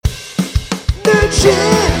nerd shit.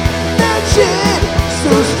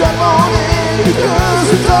 So strap on in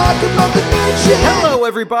because we're talking about the nerd shit. Hello,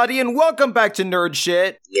 everybody, and welcome back to Nerd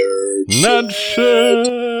Shit. Nerd shit.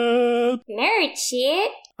 Nerd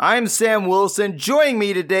shit. I'm Sam Wilson. Joining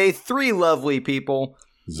me today, three lovely people.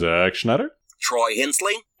 Zach Schneider. Troy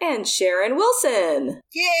Hensley. And Sharon Wilson.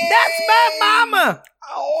 Yeah. That's my mama!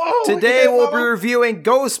 Oh, Today yeah, we'll be mama. reviewing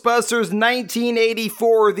Ghostbusters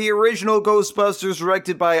 1984, the original Ghostbusters,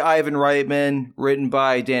 directed by Ivan Reitman, written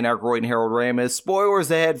by Dan Aykroyd and Harold Ramis. Spoilers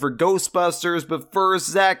ahead for Ghostbusters, but first,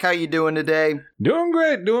 Zach, how you doing today? Doing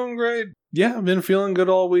great. Yeah, I've been feeling good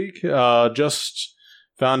all week. Just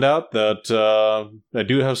found out that I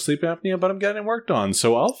do have sleep apnea, but I'm getting it worked on,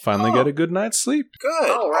 so I'll finally get a good night's sleep. Good.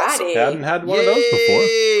 Alrighty. Hadn't had one of those before.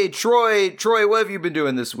 Yay! Troy, what have you been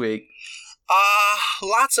doing this week?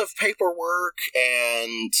 Lots of paperwork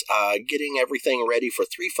and getting everything ready for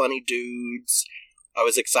Three Funny Dudes. I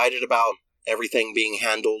was excited about everything being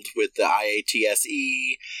handled with the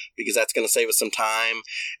IATSE because that's going to save us some time.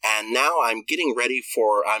 And now I'm getting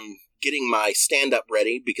my stand-up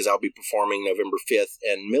ready because I'll be performing November 5th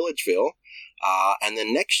in Milledgeville. And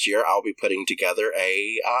then next year I'll be putting together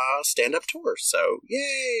a stand-up tour. So,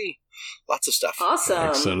 yay! Lots of stuff. Awesome.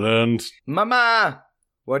 Excellent. Mama!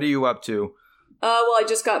 What are you up to? Well, I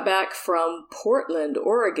just got back from Portland,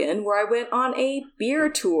 Oregon, where I went on a beer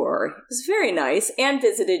tour. It was very nice, and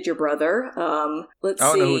visited your brother. Let's I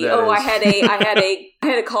don't see. know who that is. I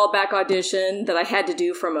had a callback audition that I had to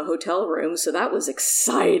do from a hotel room, so that was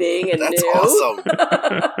exciting and That's new.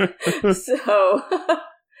 awesome. So,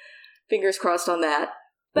 fingers crossed on that.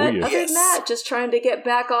 But yeah. other than that, just trying to get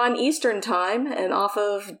back on Eastern time and off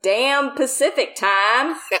of damn Pacific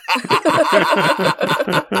time.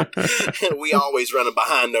 We always running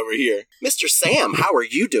behind over here. Mr. Sam, how are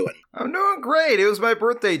you doing? I'm doing great. It was my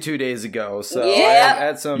birthday 2 days ago, so Yeah. I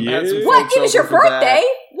had some Yeah. What? folks It was your over for that. birthday?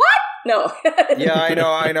 What? No. Yeah, I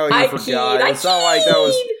know. You I forgot. keyed. It's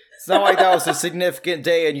not like that was a significant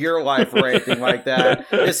day in your life or anything like that.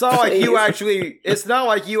 It's not like you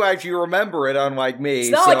actually remember it, unlike me.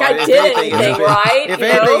 It's not So like I if did anything, anything, right? If you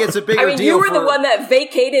anything, know? it's a bigger I mean, deal. you were the one that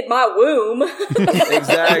vacated my womb.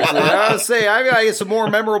 Exactly. I was saying, I mean, it's a more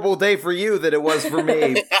memorable day for you than it was for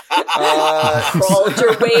me.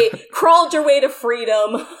 Crawled your way to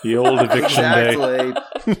freedom. The old eviction day. Exactly.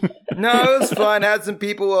 No, it was fun. Had some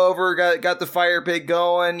people over. Got the fire pit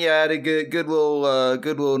going. Yeah, had a good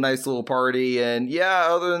little nice little party. And yeah,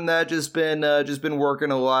 other than that, just been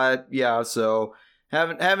working a lot. Yeah, so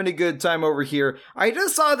having a good time over here. I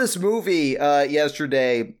just saw this movie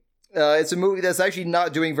yesterday. It's a movie that's actually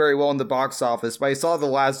not doing very well in the box office, but I saw The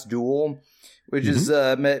Last Duel, which is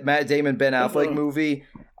Matt Damon, Ben Affleck movie.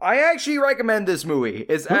 I actually recommend this movie.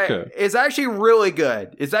 It's actually really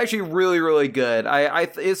good. It's actually really, really good.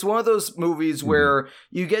 It's one of those movies where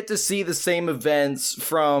you get to see the same events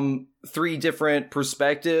from three different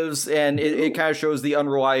perspectives, and it kind of shows the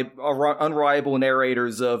unreliable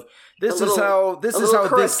narrators of this is how this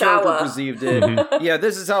character perceived it. Yeah,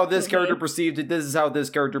 this is how this character perceived it. This is how this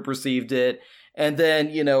character perceived it. And then,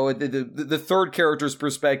 you know, the third character's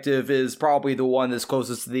perspective is probably the one that's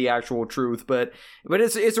closest to the actual truth. But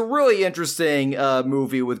it's a really interesting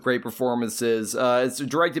movie with great performances. It's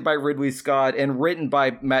directed by Ridley Scott and written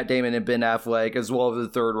by Matt Damon and Ben Affleck, as well as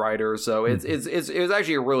the third writer. So it was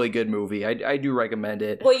actually a really good movie. I do recommend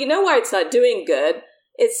it. Well, you know why it's not doing good?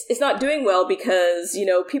 It's not doing well because, you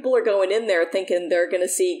know, people are going in there thinking they're going to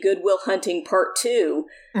see Good Will Hunting Part 2,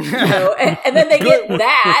 you know, and then they get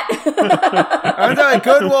that. I'm telling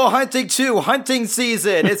Good Will Hunting 2, hunting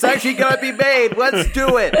season. It's actually going to be made. Let's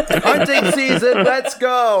do it. Hunting season. Let's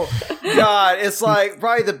go. God, it's like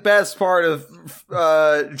probably the best part of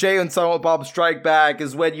Jay and Silent Bob Strike Back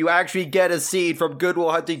is when you actually get a scene from Good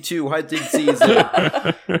Will Hunting 2, hunting season.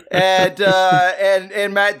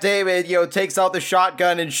 And Matt Damon, you know, takes out the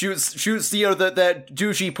shotgun and shoots you know, that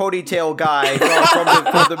douchey ponytail guy from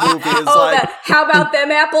the movie. It's how about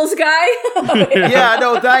them apples guy? Yeah,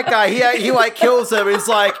 no, that guy, he like kills him. It's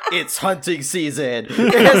like, it's hunting season.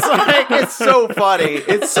 It's like, it's so funny.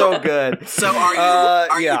 It's so good. So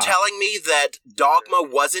are yeah. you telling me that Dogma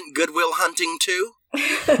wasn't Good Will Hunting too?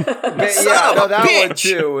 Yeah, no, that one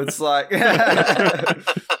too. It's like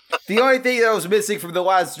the only thing that was missing from The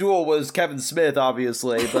Last Duel was Kevin Smith,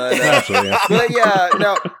 obviously. But but yeah,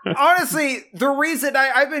 no. Honestly, the reason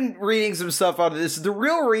I've been reading some stuff on this, the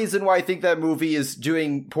real reason why I think that movie is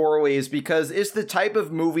doing poorly is because it's the type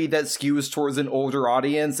of movie that skews towards an older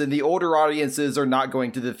audience, and the older audiences are not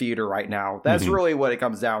going to the theater right now. That's really what it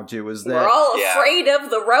comes down to. Is that we're all afraid of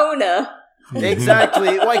the Rona.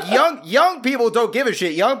 Exactly. Like young people don't give a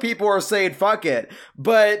shit. Young people are saying fuck it.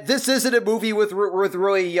 But this isn't a movie with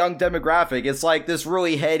really young demographic. It's like this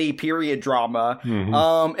really heady period drama. And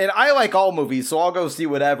I like all movies, so I'll go see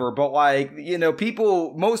whatever. But like, you know,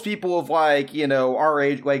 most people of like, you know, our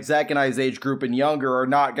age, like Zach and I's age group and younger, are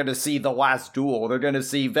not going to see The Last Duel. They're going to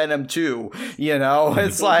see Venom 2. You know,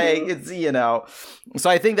 it's like you know. So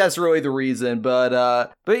I think that's really the reason. But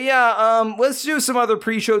yeah, let's do some other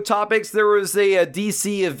pre-show topics. There was a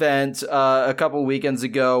DC event a couple weekends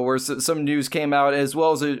ago where some news came out, as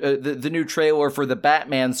well as the new trailer for The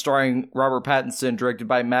Batman starring Robert Pattinson, directed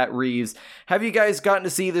by Matt Reeves. Have you guys gotten to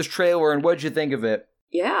see this trailer, and what'd you think of it?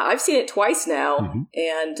 Yeah, I've seen it twice now,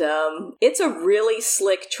 and it's a really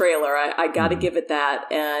slick trailer. I gotta give it that.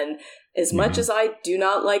 And as much as I do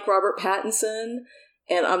not like Robert Pattinson,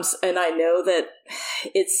 and I know that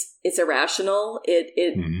it's irrational.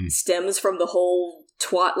 It stems from the whole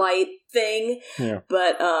Twatlight thing,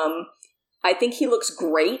 but I think he looks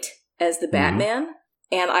great as the Batman.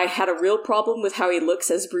 And I had a real problem with how he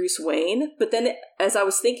looks as Bruce Wayne. But then as I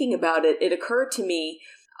was thinking about it, it occurred to me,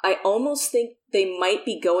 I almost think they might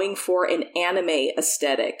be going for an anime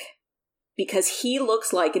aesthetic, because he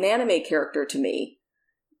looks like an anime character to me.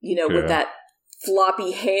 You know, with that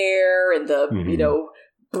floppy hair and the, you know,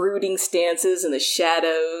 brooding stances and the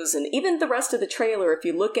shadows, and even the rest of the trailer, if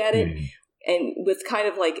you look at it and with kind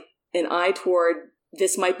of like an eye toward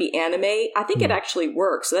this might be anime, I think it actually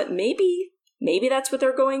works. So that maybe that's what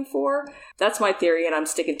they're going for. That's my theory, and I'm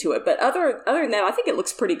sticking to it. But other than that, I think it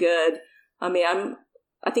looks pretty good. I mean,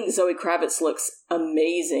 I think Zoe Kravitz looks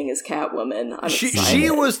amazing as Catwoman.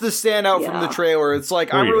 She was the standout from the trailer. It's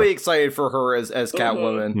like, I'm really excited for her as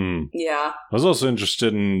Catwoman. Yeah. I was also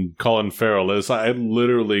interested in Colin Farrell. I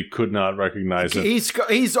literally could not recognize it.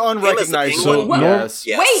 He's unrecognizable. Yes.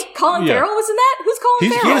 Wait, Colin Farrell was in that? Who's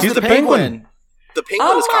Colin Farrell? He's the Penguin. The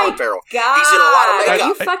Penguin is Colin Farrell. God. He's in a lot of makeup. Are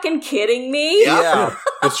you fucking kidding me? Yeah.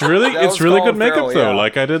 It's really good makeup, though. Yeah.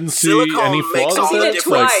 Like, I didn't see any flaws. I've seen it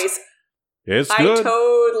twice. It's good. I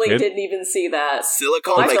totally didn't even see that.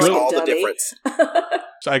 Silicone makes all the difference.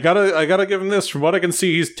 I gotta give him this. From what I can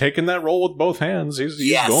see, he's taking that role with both hands. He's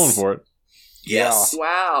going for it. Yes.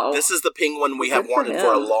 Wow. This is the Penguin we have wanted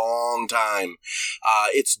for a long time.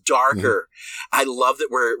 It's darker. I love that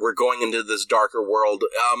we're going into this darker world.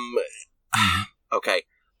 Okay,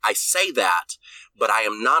 I say that, but I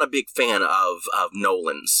am not a big fan of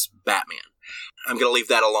Nolan's Batman. I'm going to leave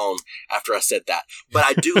that alone after I said that. But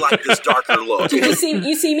I do like this darker look. Did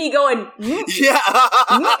you see me going, Yeah.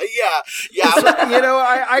 You know,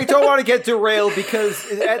 I don't want to get derailed,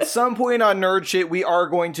 because at some point on Nerd Shit, we are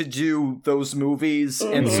going to do those movies.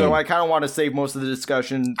 And so I kind of want to save most of the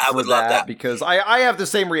discussion for that, because I have the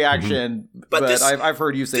same reaction, but I've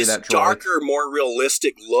heard you say that, Troy. This darker, more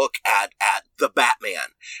realistic look at the Batman.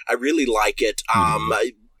 I really like it.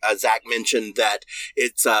 Zach mentioned that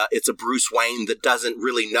it's a Bruce Wayne that doesn't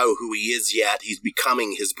really know who he is yet. He's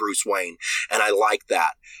becoming his Bruce Wayne, and I like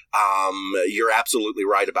that. You're absolutely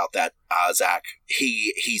right about that, Zach.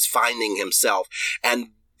 He's finding himself, and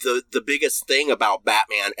the biggest thing about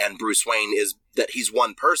Batman and Bruce Wayne is that he's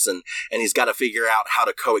one person, and he's got to figure out how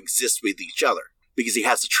to coexist with each other, because he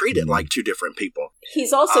has to treat it like two different people.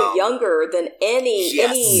 He's also younger than any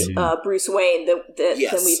Bruce Wayne than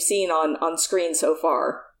we've seen on screen so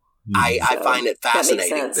far. I find it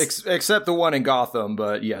fascinating. Except the one in Gotham,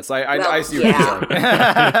 but yes, I see what you're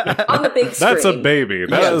saying. On the big screen. That's a baby.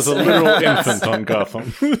 That is a literal infant on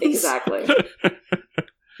Gotham. Exactly.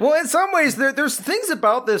 Well, in some ways, there's things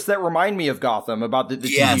about this that remind me of Gotham, about the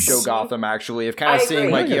TV show Gotham, actually, of kind of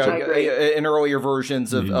seeing like in earlier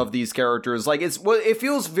versions of these characters. Like it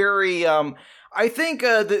feels very. I think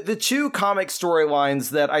the two comic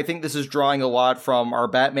storylines that I think this is drawing a lot from are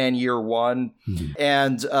Batman Year One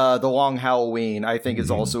and The Long Halloween. I think is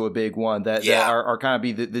also a big one that are kind of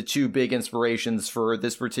be the two big inspirations for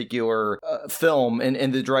this particular film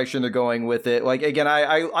and the direction they're going with it. Like, again,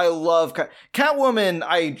 I love Catwoman.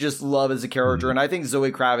 I just love as a character, and I think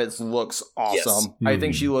Zoe Kravitz looks awesome. I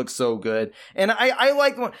think she looks so good, and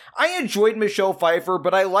I enjoyed Michelle Pfeiffer,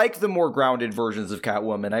 but I like the more grounded versions of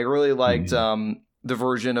Catwoman. I really liked the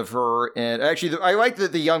version of her, and actually I liked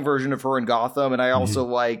the young version of her in Gotham, and I also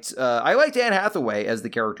liked Anne Hathaway as the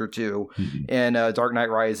character too in Dark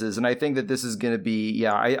Knight Rises, and I think that this is going to be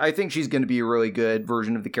I think she's going to be a really good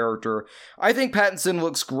version of the character. I think Pattinson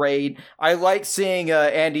looks great. I like seeing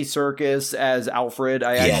Andy Serkis as Alfred.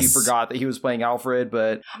 I actually forgot that he was playing Alfred,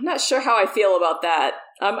 but I'm not sure how I feel about that.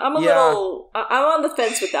 I'm little. I'm on the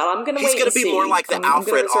fence with that. I'm going to wait. He's going to be more like the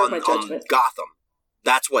Alfred on Gotham.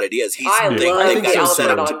 That's what it is. I they've love got him set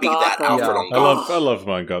Alfred up to on be that Gotham. Alfred on I Gotham. love him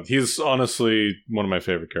on God. He's honestly one of my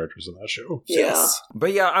favorite characters in that show. Yes.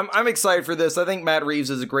 But yeah, I'm excited for this. I think Matt Reeves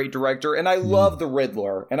is a great director, and I love the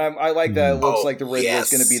Riddler. And I like that it looks like the Riddler is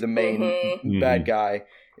going to be the main bad guy.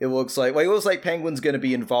 It looks like Penguin's going to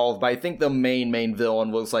be involved, but I think the main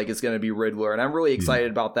villain looks like it's going to be Riddler, and I'm really excited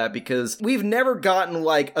about that because we've never gotten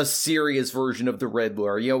like a serious version of the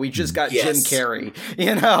Riddler. You know, we just got Jim Carrey,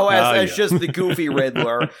 you know, as just the goofy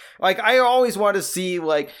Riddler. Like, I always want to see,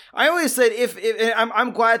 like, I always said if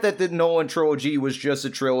I'm glad that the Nolan trilogy was just a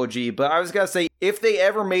trilogy, but I was gonna say if they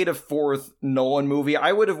ever made a fourth Nolan movie,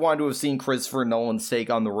 I would have wanted to have seen Christopher Nolan's take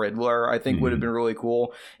on the Riddler. I think would have been really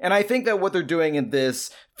cool, and I think that what they're doing in this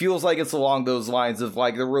feels like it's along those lines of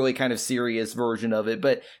like the really kind of serious version of it.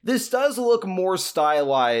 But this does look more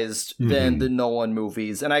stylized than the Nolan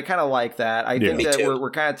movies, and I kind of like that. I think that we're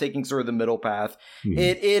kind of taking sort of the middle path.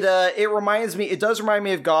 It reminds me. It does remind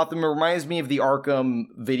me of Gotham. It reminds me of the Arkham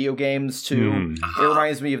video games too. It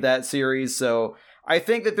reminds me of that series. So I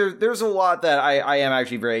think that there's a lot that I am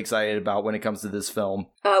actually very excited about when it comes to this film.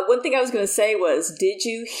 One thing I was going to say was, did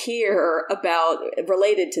you hear about,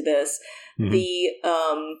 related to this, the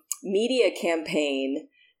media campaign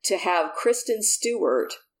to have Kristen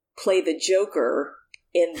Stewart play the Joker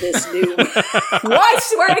in this new... I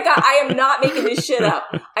swear to God, I am not making this shit up.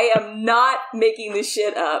 I am not making this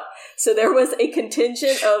shit up. So there was a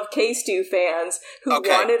contingent of K-Stu fans who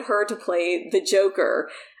wanted her to play the Joker.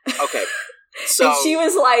 Okay. So and she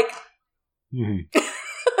was like,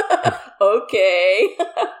 okay.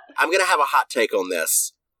 I'm going to have a hot take on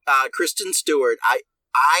this. Kristen Stewart,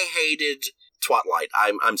 I hated Twatlight.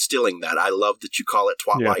 I'm stealing that. I love that you call it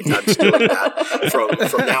Twatlight. Yeah. I'm stealing that.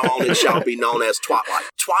 From now on, it shall be known as Twatlight.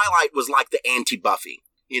 Twilight was like the anti-Buffy.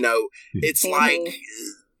 You know, it's like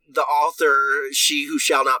the author, She Who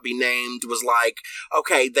Shall Not Be Named, was like,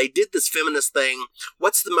 okay, they did this feminist thing.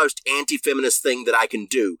 What's the most anti-feminist thing that I can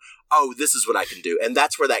do? Oh, this is what I can do. And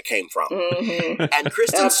that's where that came from. And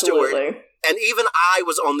Kristen Stewart, and even I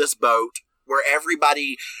was on this boat where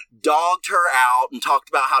everybody dogged her out and talked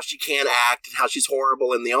about how she can't act and how she's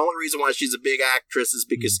horrible. And the only reason why she's a big actress is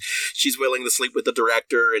because she's willing to sleep with the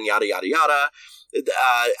director and yada, yada, yada.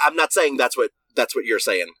 I'm not saying that's what you're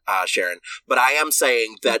saying, Sharon, but I am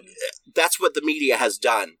saying that that's what the media has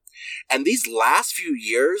done. And these last few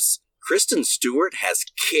years, Kristen Stewart has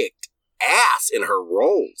kicked ass in her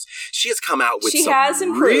roles. She has come out with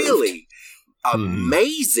some really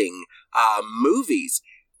amazing movies.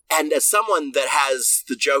 And as someone that has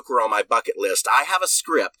the Joker on my bucket list, I have a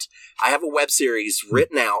script. I have a web series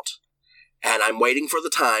written out, and I'm waiting for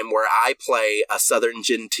the time where I play a Southern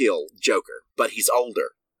Gentile Joker, but he's older.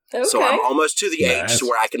 Okay. So I'm almost to the age to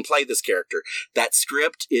where I can play this character. That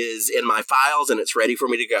script is in my files, and it's ready for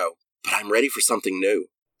me to go. But I'm ready for something new.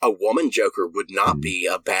 A woman Joker would not be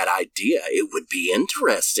a bad idea. It would be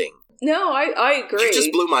interesting. No, I agree. You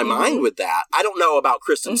just blew my mind with that. I don't know about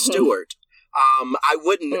Kristen Stewart. I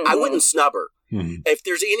wouldn't snub her. If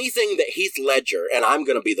there's anything that Heath Ledger, and I'm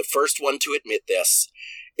going to be the first one to admit this,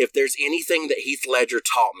 if there's anything that Heath Ledger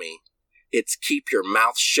taught me, it's keep your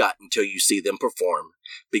mouth shut until you see them perform.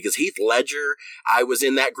 Because Heath Ledger, I was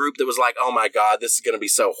in that group that was like, oh my God, this is going to be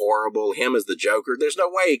so horrible. Him as the Joker, there's no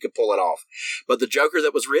way he could pull it off. But the Joker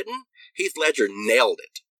that was written, Heath Ledger nailed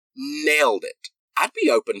it. Nailed it. I'd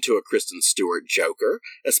be open to a Kristen Stewart Joker,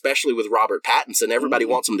 especially with Robert Pattinson. Everybody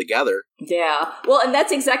wants them together. Yeah. Well, and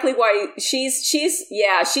that's exactly why she's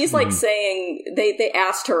like saying, they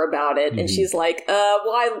asked her about it, and she's like,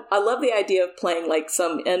 well, I love the idea of playing like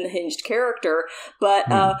some unhinged character, but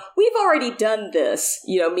we've already done this,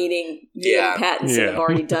 meaning me and Pattinson have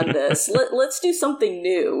already done this. Let's do something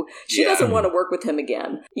new. She doesn't want to work with him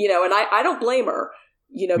again, and I don't blame her,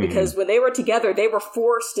 because when they were together, they were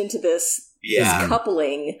forced into this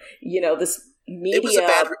coupling, this media it was a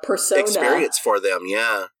bad persona experience for them.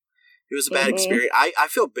 Yeah, it was a bad experience. I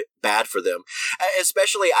feel bad for them,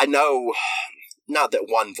 especially. I know, not that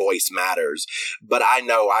one voice matters, but I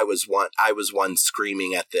know I was one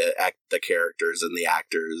screaming at the characters and the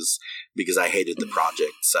actors because I hated the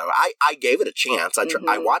project. So I gave it a chance.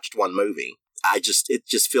 I watched one movie. It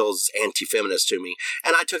just feels anti-feminist to me.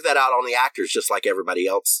 And I took that out on the actors just like everybody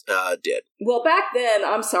else did. Well, back then,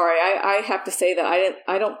 I'm sorry, I have to say that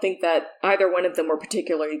I don't think that either one of them were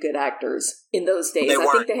particularly good actors in those days.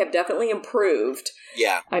 I think they have definitely improved.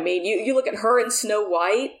 Yeah. I mean, you look at her in Snow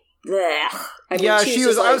White. Blech. I mean, she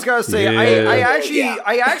was. I was gonna say,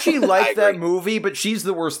 I actually like that movie, but she's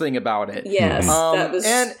the worst thing about it. Yes, that was.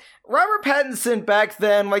 And Robert Pattinson back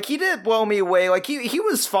then, like, he did blow me away. Like, he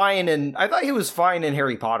was fine, and I thought he was fine in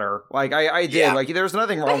Harry Potter. Like, I did. Yeah. Like, there was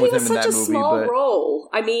nothing But wrong he with was him in such that a movie. small But role.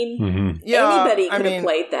 I mean, yeah, anybody I could have mean,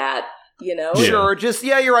 played that, you know? Yeah. Sure, just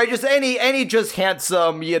you're right. Just any just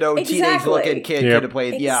handsome, teenage-looking kid Yep. could have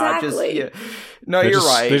played. Exactly. Yeah, No, you're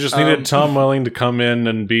right. They just needed Tom Welling to come in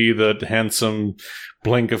and be the handsome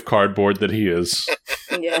blink of cardboard that he is.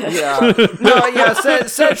 Yeah. Yeah. No, yeah,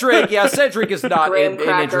 Cedric. Yeah, Cedric is not Graham an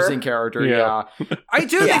Cracker. interesting character. Yeah. Yeah. I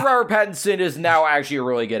do think Robert Pattinson is now actually a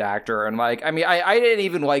really good actor. And like, I mean, I didn't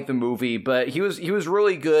even like the movie, but he was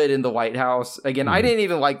really good in The Lighthouse. Again, I didn't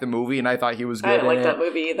even like the movie, and I thought he was good I didn't in like it. that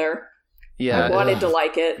movie either. Yeah. I wanted to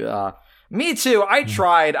like it. Me too. I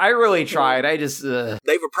tried. I really tried. I just.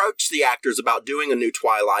 They've approached the actors about doing a new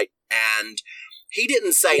Twilight, and he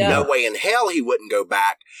didn't say no way in hell he wouldn't go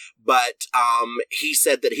back, but he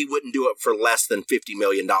said that he wouldn't do it for less than $50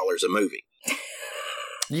 million a movie.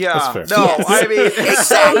 Yeah. That's fair. No, Yes. I mean.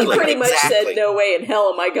 Exactly. He pretty much exactly. said, no way in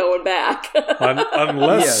hell am I going back.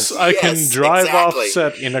 Unless Yes. I can Yes, drive exactly. off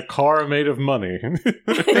set in a car made of money. I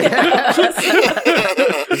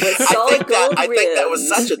think that was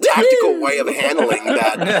such a tactical way of handling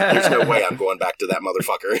that. There's no way I'm going back to that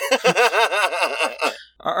motherfucker.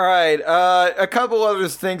 All right, a couple other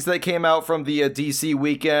things that came out from the DC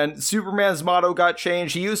weekend. Superman's motto got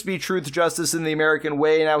changed. He used to be Truth, Justice, in the American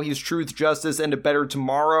Way. Now he's Truth, Justice, and a Better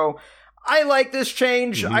Tomorrow. I like this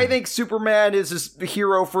change. I think Superman is just a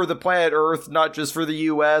hero for the planet Earth, not just for the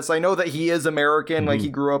U.S. I know that he is American, like he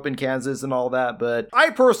grew up in Kansas and all that, but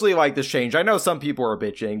I personally like this change. I know some people are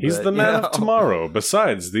bitching. He's but, the man you know. of tomorrow.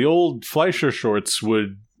 Besides, the old Fleischer shorts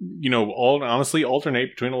would, honestly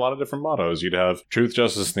alternate between a lot of different mottos. You'd have Truth,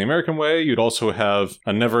 Justice, the American Way. You'd also have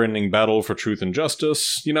a never-ending battle for truth and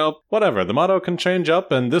justice. Whatever. The motto can change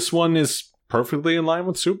up, and this one is perfectly in line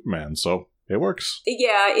with Superman, so it works.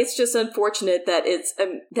 Yeah, it's just unfortunate that it's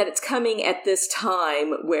coming at this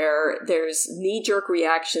time where there's knee-jerk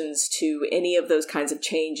reactions to any of those kinds of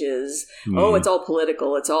changes. Oh, it's all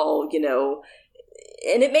political. It's all,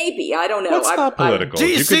 and it may be. I don't know. It's not political.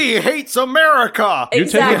 DC hates America! You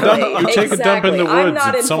take a dump in the I'm woods,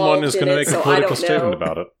 not and someone is going to involved make in a it, so I political don't statement know.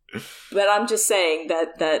 about it. But I'm just saying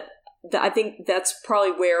that I think that's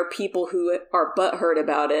probably where people who are butthurt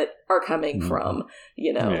about it are coming from,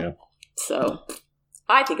 Yeah. So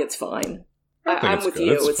I think it's fine. I think I'm it's with good.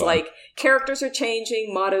 you. It's It's fun. like characters are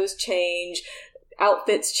changing, mottos change,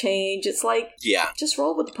 outfits change. It's like, Yeah. just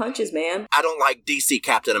roll with the punches, man. I don't like DC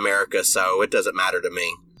Captain America, so it doesn't matter to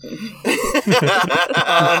me.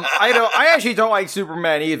 I actually don't like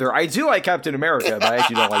Superman either. I do like Captain America, but I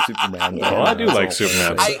actually don't like Superman. Well, I do That's like all.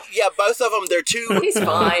 Superman. Both of them, they're two. He's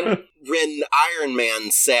fine. When Iron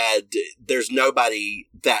Man said, "There's nobody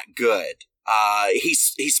that good," he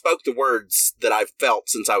spoke the words that I've felt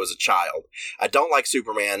since I was a child. I don't like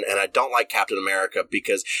Superman, and I don't like Captain America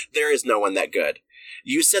because there is no one that good.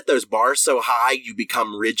 You set those bars so high, you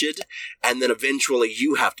become rigid, and then eventually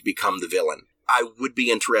you have to become the villain. I would be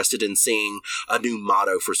interested in seeing a new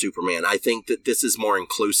motto for Superman. I think that this is more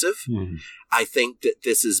inclusive. I think that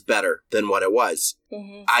this is better than what it was.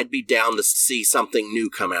 Mm-hmm. I'd be down to see something new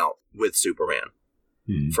come out with Superman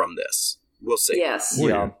from this. We'll see. Yes.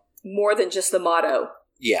 Yeah. More than just the motto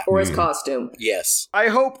Yeah. or his costume. Yes. I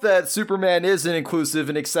hope that Superman is an inclusive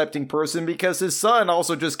and accepting person because his son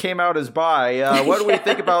also just came out as bi. What do we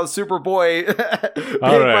think about Superboy being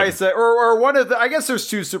right. bisexual? Or one of the... I guess there's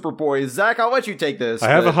two Superboys. Zach, I'll let you take this. I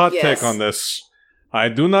have a but- hot Yes. take on this. I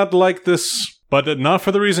do not like this, but not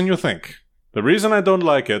for the reason you think. The reason I don't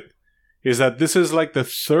like it is that this is like the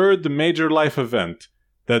third major life event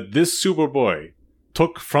that this Superboy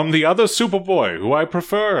took from the other Superboy, who I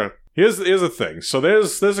prefer. Here's the thing. So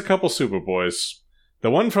there's a couple Superboys. The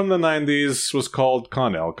one from the 90s was called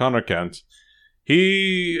Connor Kent.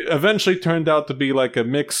 He eventually turned out to be like a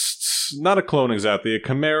mixed, not a clone exactly, a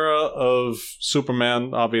chimera of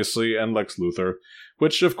Superman, obviously, and Lex Luthor,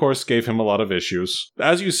 which of course gave him a lot of issues.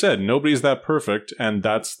 As you said, nobody's that perfect, and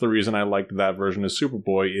that's the reason I liked that version of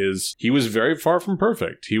Superboy, is he was very far from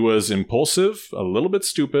perfect. He was impulsive, a little bit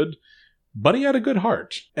stupid, but he had a good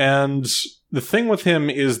heart. And the thing with him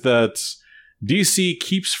is that DC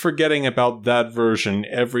keeps forgetting about that version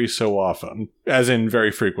every so often, as in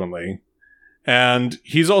very frequently. And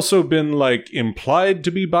he's also been, implied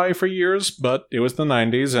to be bi for years, but it was the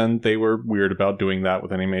 90s, and they were weird about doing that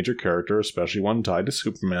with any major character, especially one tied to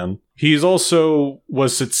Superman. He's also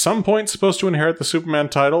was at some point supposed to inherit the Superman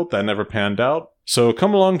title. That never panned out. So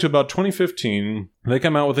come along to about 2015, they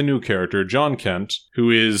come out with a new character, John Kent,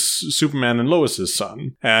 who is Superman and Lois's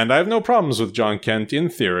son. And I have no problems with John Kent in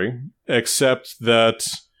theory, except that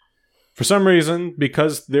For some reason,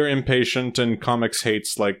 because they're impatient and comics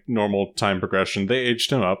hates like normal time progression, they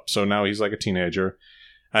aged him up, so now he's like a teenager.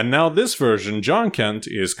 And now this version, John Kent,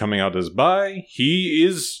 is coming out as bi. He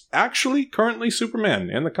is actually currently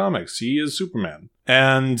Superman in the comics. He is Superman.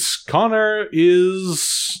 And Connor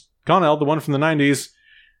is Connell, the one from the 90s,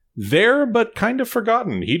 there but kind of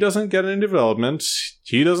forgotten. He doesn't get any development.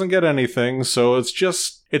 He doesn't get anything, so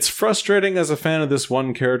it's frustrating as a fan of this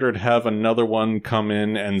one character to have another one come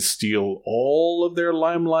in and steal all of their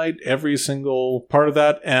limelight, every single part of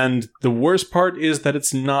that. And the worst part is that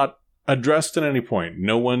it's not addressed at any point.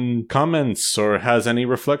 No one comments or has any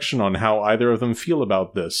reflection on how either of them feel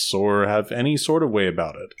about this or have any sort of way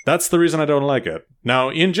about it. That's the reason I don't like it. Now,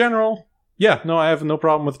 in general, I have no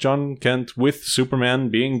problem with John Kent with Superman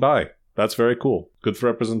being bi. That's very cool. Good for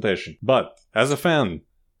representation. But, as a fan,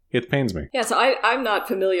 it pains me. Yeah, so I'm not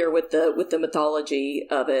familiar with the mythology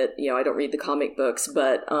of it. I don't read the comic books,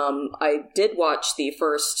 but I did watch the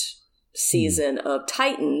first season of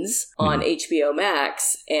Titans on HBO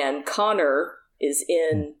Max, and Connor is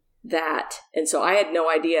in that, and so I had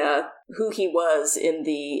no idea who he was in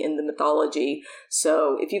the mythology.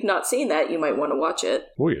 So if you've not seen that, you might want to watch it.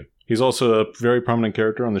 Oh yeah, he's also a very prominent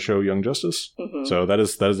character on the show Young Justice. So that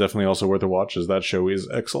is definitely also worth a watch, as that show is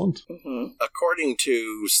excellent. According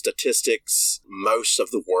to statistics, most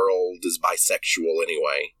of the world is bisexual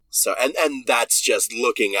anyway. So, and that's just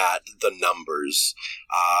looking at the numbers.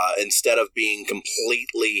 Instead of being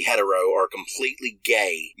completely hetero or completely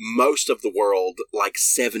gay, most of the world, like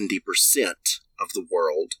 70% of the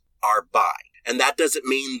world, are bi. And that doesn't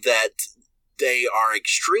mean that they are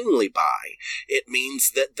extremely bi. It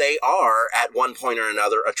means that they are, at one point or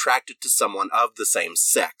another, attracted to someone of the same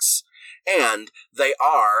sex. And they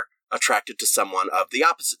are attracted to someone of the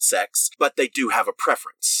opposite sex, but they do have a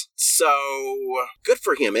preference. So, good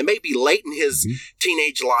for him. It may be late in his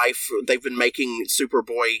teenage life. They've been making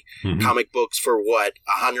Superboy comic books for,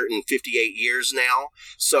 158 years now?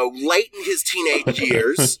 So, late in his teenage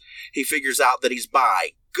years, he figures out that he's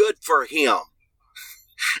bi. Good for him.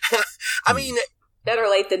 I mean, better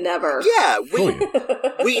late than never. Yeah,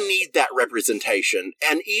 we need that representation.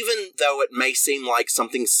 And even though it may seem like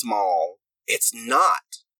something small, it's not.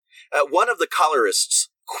 One of the colorists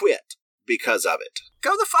quit because of it.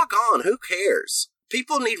 Go the fuck on. Who cares?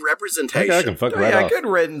 People need representation. I can fuck right off. Good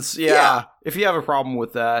riddance. Yeah. If you have a problem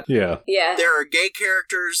with that. Yeah. There are gay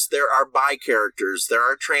characters. There are bi characters. There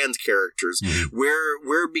are trans characters.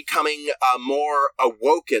 We're becoming a more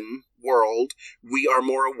awoken world. We are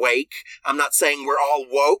more awake. I'm not saying we're all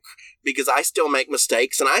woke, because I still make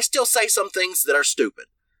mistakes and I still say some things that are stupid.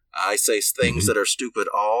 I say things that are stupid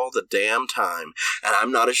all the damn time, and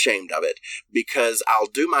I'm not ashamed of it, because I'll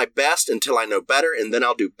do my best until I know better, and then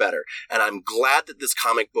I'll do better. And I'm glad that this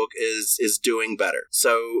comic book is doing better.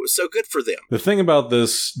 So good for them. The thing about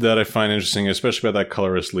this that I find interesting, especially about that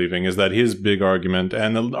colorist leaving, is that his big argument,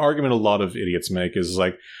 and the argument a lot of idiots make, is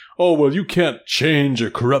like, oh, well, you can't change or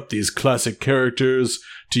corrupt these classic characters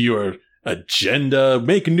to your agenda.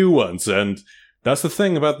 Make new ones. And that's the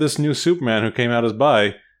thing about this new Superman who came out as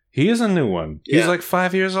bi. He is a new one. Yeah. He's like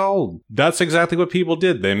 5 years old. That's exactly what people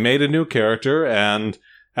did. They made a new character, and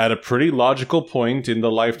at a pretty logical point in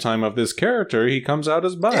the lifetime of this character, he comes out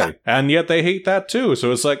as bi. Yeah. And yet they hate that too.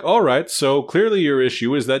 So it's like, all right, so clearly your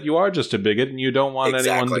issue is that you are just a bigot and you don't want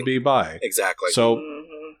anyone to be bi. Exactly. So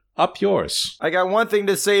up yours. I got one thing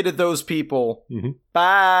to say to those people.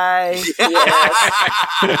 Bye.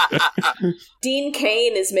 Dean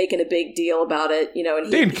Cain is making a big deal about it,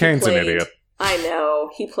 and Dean Cain's an idiot. I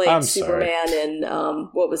know. He played Superman in,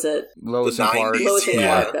 what was it? Lois and Clark. Lois and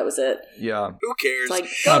Clark, that was it. Yeah. Who cares? It's like,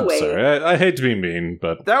 go away. Sorry. I hate to be mean,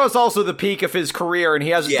 but... That was also the peak of his career, and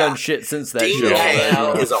he hasn't done shit since then. Dean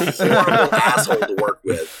Cain is a horrible asshole to work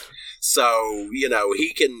with. So,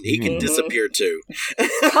 he can disappear too.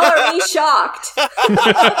 Color me shocked.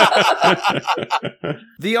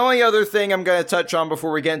 The only other thing I'm going to touch on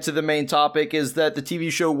before we get into the main topic is that the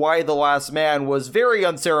TV show Y the Last Man was very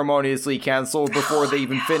unceremoniously canceled before they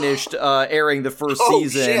even finished airing the first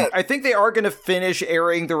season. Shit. I think they are going to finish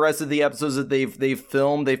airing the rest of the episodes that they've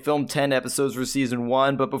filmed. They filmed 10 episodes for season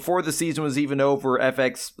 1, but before the season was even over,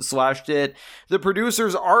 FX slashed it. The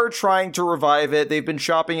producers are trying to revive it. They've been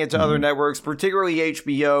shopping it to other networks, particularly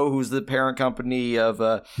HBO, who's the parent company of,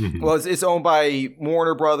 it's owned by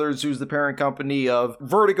Warner Brothers, who's the parent company of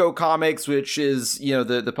Vertigo Comics, which is,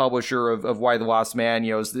 the publisher of Y the Last Man,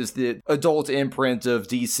 is the adult imprint of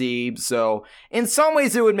DC. So in some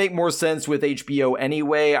ways it would make more sense with HBO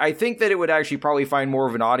anyway. I think that it would actually probably find more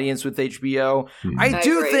of an audience with HBO. I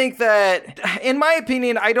do think that, in my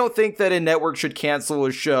opinion, I don't think that a network should cancel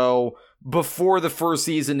a show before the first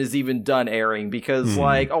season is even done airing, because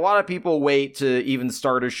like a lot of people wait to even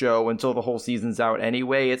start a show until the whole season's out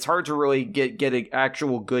anyway. It's hard to really get an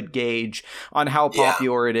actual good gauge on how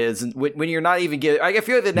popular it is, and when you're not even I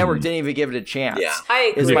feel like the network didn't even give it a chance. Yeah.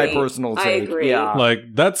 I agree. Is my personal take. I agree. Yeah. Like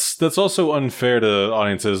that's also unfair to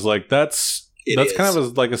audiences. Like that's kind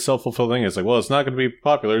of like a self-fulfilling thing. It's like, well, it's not going to be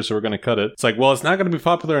popular, so we're going to cut it. It's like, well, it's not going to be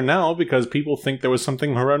popular now because people think there was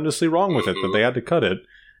something horrendously wrong with it, that they had to cut it.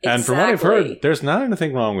 And from what I've heard, there's not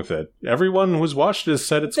anything wrong with it. Everyone who's watched it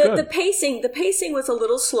said it's good. The pacing was a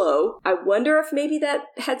little slow. I wonder if maybe that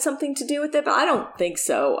had something to do with it, but I don't think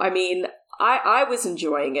so. I mean, I was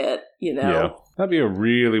enjoying it, you know. Yeah, that'd be a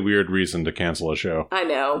really weird reason to cancel a show. I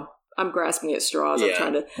know. I'm grasping at straws.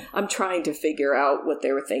 Yeah. I'm trying to figure out what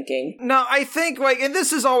they were thinking. No, I think, like, and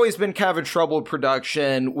this has always been kind of a troubled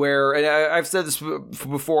production where, and I've said this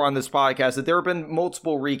before on this podcast, that there have been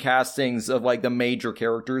multiple recastings of, like, the major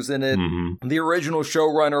characters in it. The original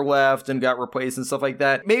showrunner left and got replaced and stuff like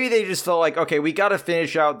that. Maybe they just felt like, okay, we got to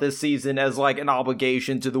finish out this season as, like, an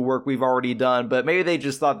obligation to the work we've already done, but maybe they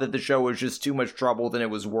just thought that the show was just too much trouble than it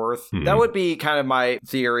was worth. That would be kind of my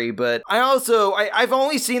theory, but I've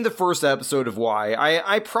only seen the first episode of Y.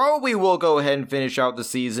 I probably will go ahead and finish out the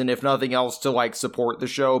season, if nothing else, to like support the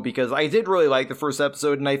show, because I did really like the first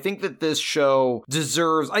episode, and I think that this show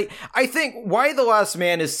deserves, I think Y the Last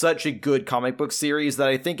Man is such a good comic book series that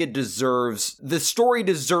I think the story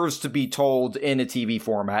deserves to be told in a TV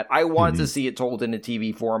format. I want to see it told in a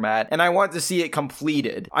TV format, and I want to see it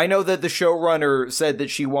completed. I know that the showrunner said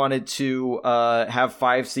that she wanted to have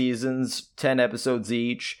 5 seasons, 10 episodes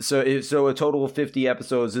each, so a total of 50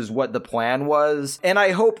 episodes is what the plan was, and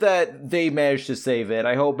I hope that they managed to save it.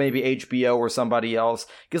 I hope maybe HBO or somebody else,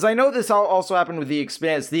 because I know this also happened with The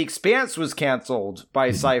Expanse. The Expanse was canceled by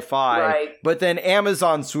Sci-Fi, right, but then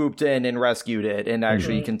Amazon swooped in and rescued it and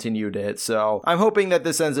actually continued it. So I'm hoping that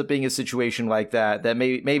this ends up being a situation like that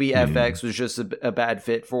maybe FX was just a bad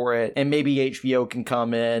fit for it, and maybe HBO can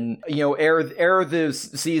come in, you know, air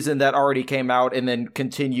this season that already came out and then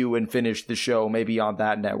continue and finish the show maybe on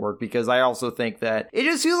that network, because I also think that it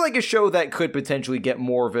just feels like a show that could potentially get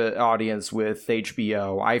more of an audience with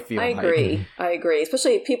HBO. I agree.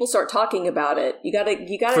 Especially if people start talking about it. You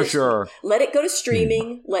gotta for sure let it go to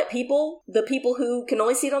streaming. Let the people who can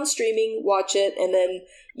only see it on streaming watch it, and then,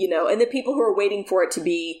 you know, and the people who are waiting for it to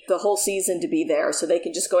be the whole season to be there so they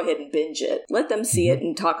can just go ahead and binge it. Let them see it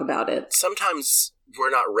and talk about it. Sometimes we're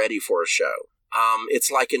not ready for a show. It's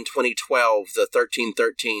like in 2012, the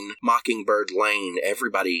 1313 Mockingbird Lane.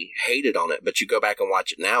 Everybody hated on it, but you go back and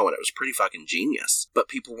watch it now, and it was pretty fucking genius. But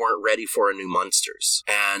people weren't ready for a new Munsters.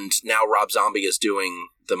 And now Rob Zombie is doing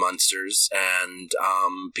the Munsters, and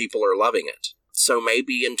people are loving it. So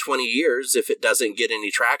maybe in 20 years, if it doesn't get any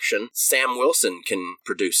traction, Sam Wilson can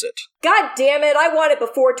produce it. God damn it, I want it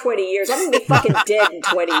before 20 years. I'm going to be fucking dead in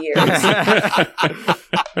 20 years.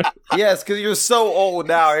 Yes, because you're so old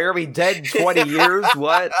now. You're going to be dead in 20 years?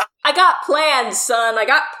 What? I got plans, son. I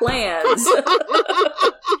got plans.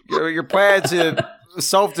 Your plans to...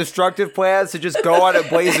 self-destructive plans to just go on a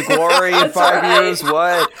blaze of glory in 5 years?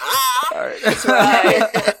 What? That's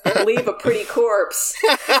right. Leave a pretty corpse.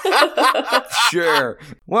 Sure.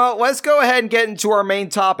 Well, let's go ahead and get into our main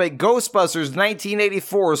topic, Ghostbusters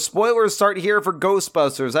 1984. Spoilers start here for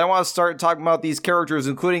Ghostbusters. I want to start talking about these characters,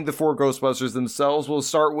 including the 4 Ghostbusters themselves. We'll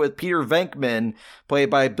start with Peter Venkman, played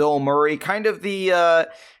by Bill Murray. Kind of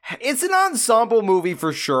it's an ensemble movie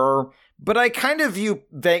for sure, but I kind of view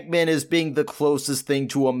Venkman as being the closest thing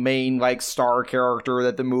to a main, like, star character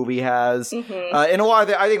that the movie has. And I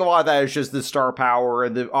think a lot of that is just the star power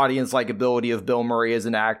and the audience likability of Bill Murray as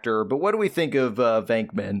an actor. But what do we think of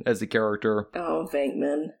Venkman as a character? Oh,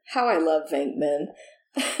 Venkman. How I love Venkman.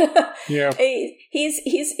 Yeah.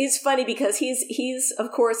 He's funny because he's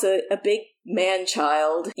of course a big man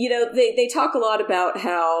child. You know, they talk a lot about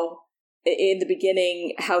how, in the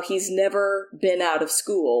beginning, how he's never been out of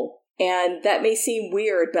school. And that may seem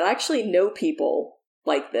weird, but I actually know people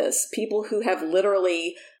like this. People who have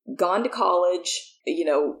literally gone to college, you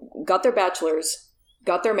know, got their bachelor's,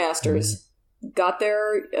 got their master's, got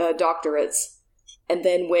their doctorates, and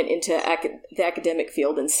then went into the academic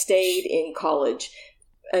field and stayed in college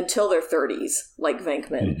until their 30s, like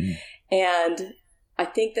Venkman. And I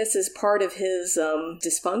think this is part of his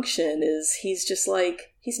dysfunction, is he's just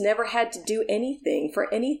like, he's never had to do anything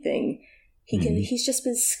for anything. He's just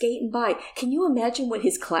been skating by. Can you imagine what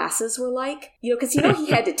his classes were like? You know, because he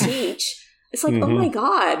had to teach. It's like, oh my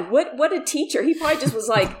God, what a teacher. He probably just was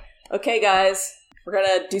like, okay, guys, we're going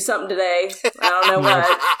to do something today. I don't know what,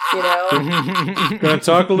 you know. Going to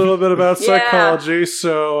talk a little bit about psychology,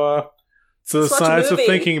 so It's the Let's watch a science of movie.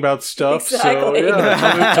 thinking about stuff. So Exactly.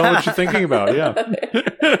 yeah, tell me what you're thinking about. Yeah.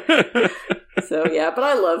 So yeah, but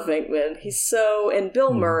I love Venkman. And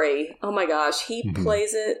Bill Murray, oh my gosh, he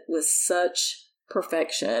plays it with such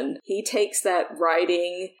perfection. He takes that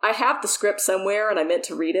writing. I have the script somewhere and I meant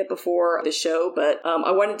to read it before the show, but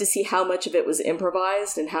I wanted to see how much of it was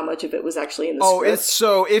improvised and how much of it was actually in the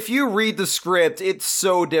script. If you read the script, it's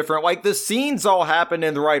so different. Like, the scenes all happen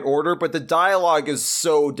in the right order, but the dialogue is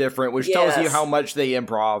so different, which tells you how much they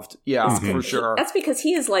improv'd. Yeah, for sure. That's because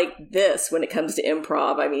he is like this when it comes to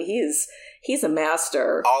improv. I mean, he's a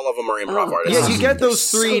master. All of them are improv artists. Yeah, you get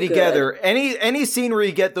those They're three so together. Any scene where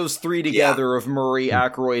you get those three together of Murray,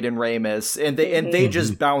 Aykroyd, and Ramis, and they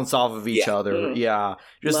just bounce off of each other. Yeah,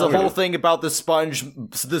 just Love the whole it. thing about the sponges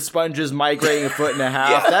migrating 1.5 feet.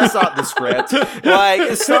 That's not the script.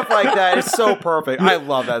 Like, stuff like that is so perfect. I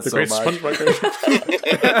love that so much. I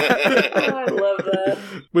love that.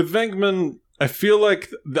 With Venkman, I feel like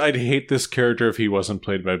I'd hate this character if he wasn't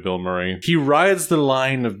played by Bill Murray. He rides the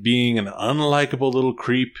line of being an unlikable little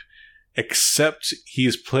creep, except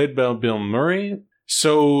he's played by Bill Murray.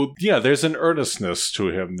 So, yeah, there's an earnestness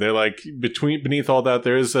to him. They're like, beneath all that,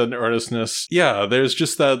 there is an earnestness. Yeah, there's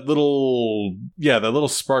just that little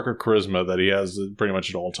spark of charisma that he has pretty much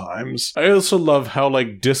at all times. I also love how,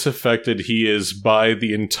 like, disaffected he is by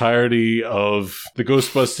the entirety of the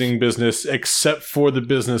ghostbusting business, except for the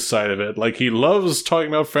business side of it. Like, he loves talking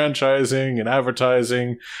about franchising and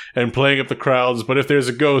advertising and playing up the crowds, but if there's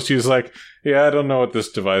a ghost, he's like, yeah, I don't know what this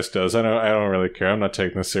device does. I don't really care. I'm not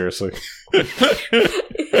taking this seriously.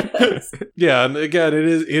 Yeah, and again, it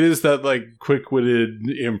is that like quick-witted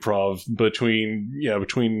improv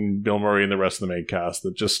between Bill Murray and the rest of the main cast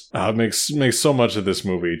that just makes so much of this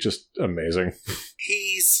movie just amazing.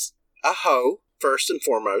 He's a hoe. First and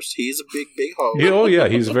foremost, he's a big hoe.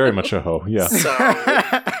 He's very much a hoe. Yeah, So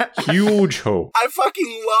huge hoe. I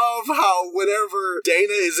fucking love how whenever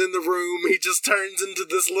Dana is in the room, he just turns into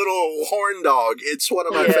this little horn dog. It's one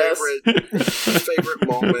of my favorite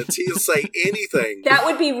moments. He'll say anything. That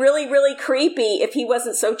would be really, really creepy if he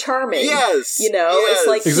wasn't so charming. Yes. It's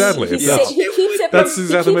like Exactly. He That's- keeps it. That's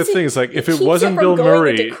exactly my thing. It's like, if it wasn't Bill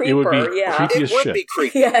Murray, it would be creepy as It would shit. be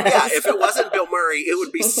creepy. Yes. Yeah, if it wasn't Bill Murray, it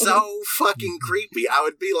would be so fucking creepy. I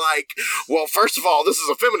would be like, well, first of all, this is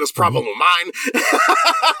a feminist problem of mine.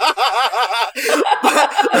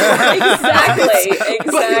 Exactly.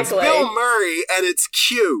 But it's Bill Murray, and it's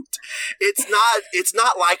cute. It's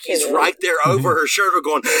not like he's right there over her shoulder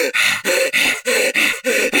going.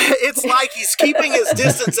 It's like he's keeping his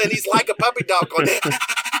distance, and he's like a puppy dog going.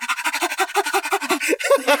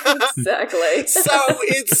 Exactly. So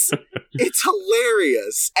it's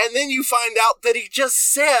hilarious. And then you find out that he just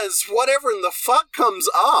says whatever in the fuck comes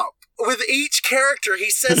up. With each character, he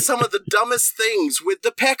says some of the dumbest things. With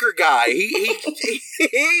the pecker guy, he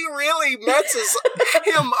really messes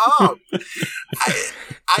him up.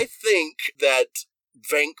 I think that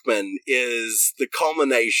Venkman is the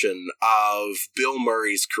culmination of Bill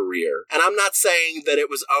Murray's career. And I'm not saying that it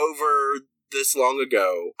was over this long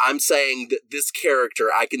ago. I'm saying that this character,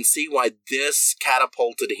 I can see why this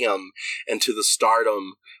catapulted him into the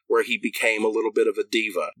stardom where he became a little bit of a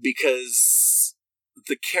diva. Because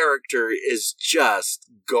the character is just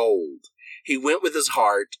gold. He went with his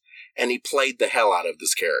heart, and he played the hell out of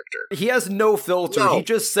this character. He has no filter. No, he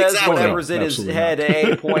just says exactly. whatever's in his Absolutely head at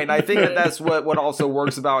any point. I think that's what also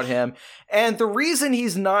works about him. And the reason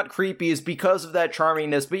he's not creepy is because of that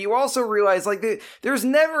charmingness. But you also realize, like, there's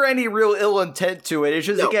never any real ill intent to it. It's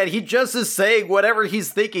just, again, he just is saying whatever he's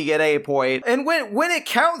thinking at any point. And when it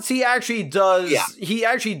counts, he actually does. Yeah. He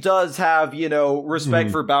actually does have,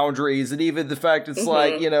 respect for boundaries. And even the fact it's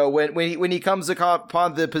like, when he comes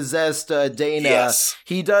upon the possessed Dana, Yes.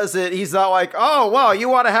 he does it. He's not like, oh, wow, you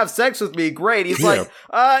want to have sex with me? Great. He's like,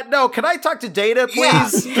 no, can I talk to Dana,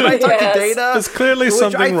 please? Yeah. Can I talk to Yes. Dana? There's clearly Which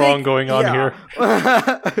something I think- wrong going on here.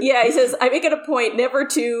 Yeah, he says, I make it a point never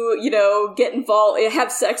to, get involved,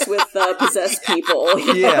 have sex with possessed people.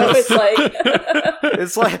 Yes. It's like,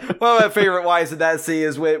 It's like, one of my favorite lines in that scene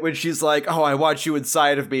is when she's like, oh, I want you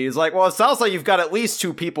inside of me. He's like, well, it sounds like you've got at least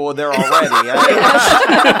 2 people in there already.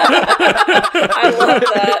 I love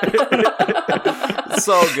that.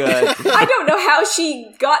 So good. I don't know how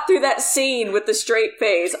she got through that scene with the straight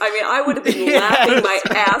face. I mean, I would have been laughing my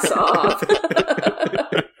ass off.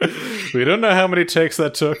 We don't know how many takes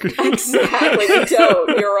that took. Exactly, we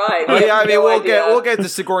don't. You're right. Oh, We yeah, have I mean, no we'll idea. get to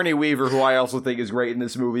Sigourney Weaver, who I also think is great in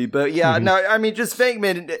this movie. But yeah, no, I mean, just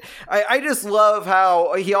Venkman, I just love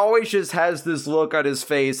how he always just has this look on his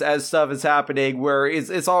face as stuff is happening, where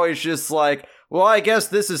it's always just like, well, I guess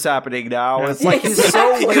this is happening now. It's like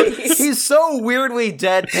Exactly. he's so weirdly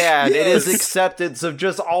deadpan in his acceptance of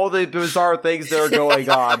just all the bizarre things that are going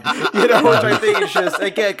on. Which I think is just,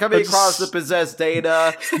 again, coming across the possessed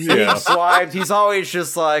Dana, being slimed, he's always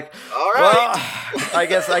just like, all right. well, I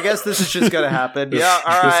guess this is just gonna happen. Yeah,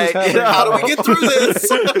 all right. How do we get through this?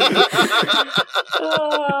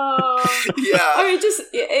 Yeah. I mean,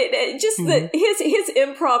 his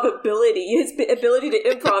improv ability, his ability to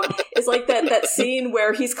improv is like that scene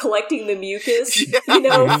where he's collecting the mucus,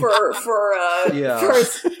 for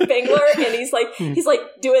Spengler, and he's like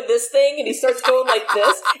doing this thing, and he starts going like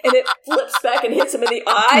this, and it flips back and hits him in the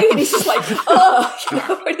eye, and he's just like, and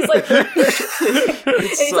he's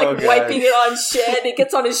like, wiping it on shit, and it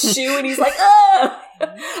gets on his shoe, and he's like,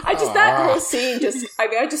 that whole scene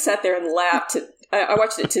I just sat there and laughed. I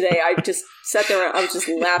watched it today. I just sat there and I was just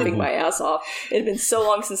laughing my ass off. It had been so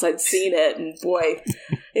long since I'd seen it, and boy,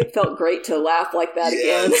 it felt great to laugh like that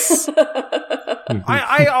again.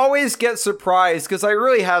 I always get surprised because I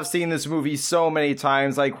really have seen this movie so many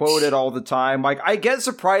times. I quote it all the time. Like, I get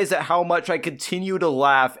surprised at how much I continue to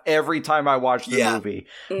laugh every time I watch the movie.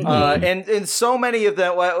 Mm-hmm. And so many of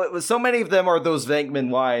them are those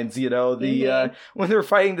Venkman lines. When they're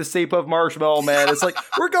fighting the Stay Puft Marshmallow Man, it's like,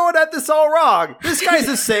 we're going at this all wrong. This guy's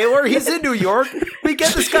a sailor. He's in New York. We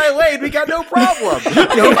get this guy laid. We got no problem.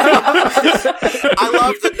 I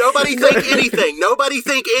love that nobody think anything. Nobody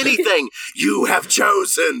think anything. You have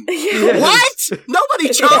chosen. Yes. What? Nobody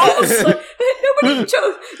chose. Nobody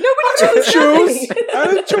chose.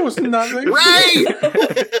 I chose nothing. Ray!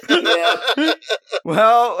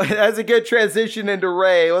 Well, that's a good transition into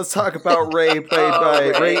Ray. Let's talk about Ray,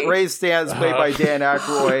 Ray Stantz, played by Dan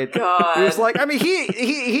Aykroyd. God. Who's like, I mean,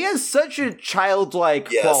 he has such a childlike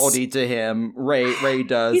quality to him. Ray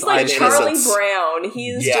does. He's like Charlie Innocence. Brown.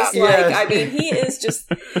 He's just like, I mean,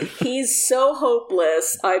 he's so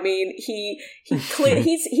hopeless. I mean,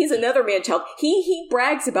 he's another man child. He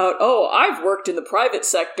brags about, I've worked in the private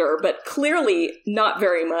sector, but clearly not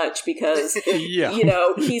very much because,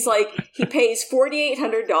 he's like, he pays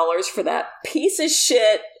 $4,800 for that piece of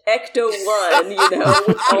shit Ecto-1,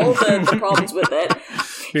 with all the problems with it.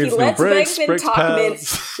 He lets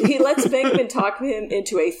Venkman talk him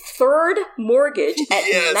into a third mortgage at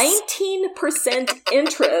 19%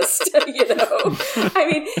 interest, I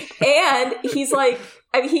mean, and he's like,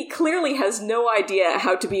 he clearly has no idea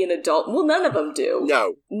how to be an adult. Well, none of them do.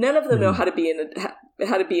 No. None of them know how to be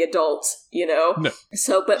adults, No.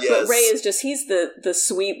 So, but Ray is just, he's the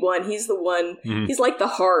sweet one. He's the one, he's like the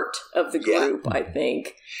heart of the group, I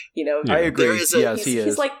think. I agree. He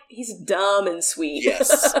is. He's dumb and sweet.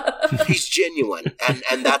 Yes. He's genuine.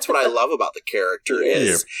 And that's what I love about the character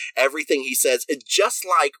is everything he says. Just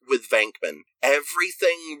like with Venkman,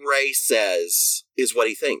 everything Ray says is what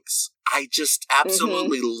he thinks. I just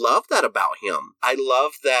absolutely love that about him. I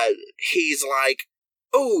love that he's like,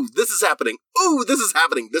 oh, this is happening. Oh, this is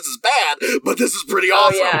happening. This is bad, but this is pretty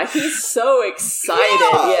awesome. Oh, yeah. He's so excited.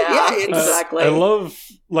 Yeah, exactly. I love,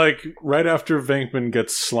 right after Venkman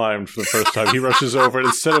gets slimed for the first time, he rushes over and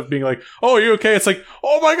instead of being like, oh, are you okay? It's like,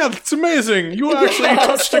 oh my God, that's amazing. You actually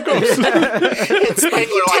touched a ghost. It's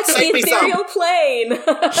Spengler like, save me some. Ethereal plane.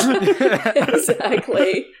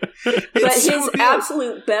 Exactly. But his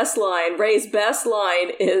absolute best line, Ray's best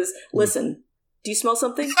line is, listen, do you smell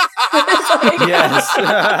something? Yes.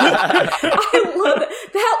 I love it.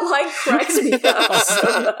 That line cracks me up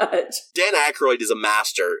so much. Dan Aykroyd is a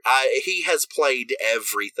master. He has played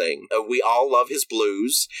everything. We all love his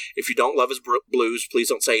blues. If you don't love his blues, please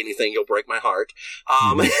don't say anything. You'll break my heart.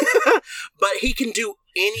 But he can do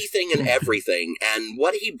anything and everything. And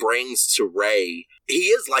what he brings to Ray, he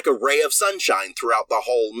is like a ray of sunshine throughout the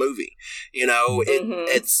whole movie.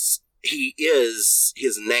 He is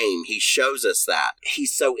his name. He shows us that.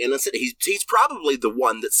 He's so innocent. He's probably the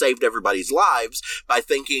one that saved everybody's lives by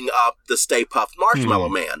thinking up the Stay Puft Marshmallow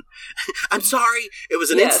Man. I'm sorry. It was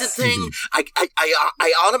an instant thing. I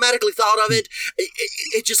automatically thought of it.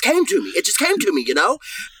 It just came to me.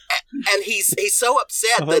 And he's so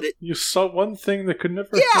upset that you saw one thing that could never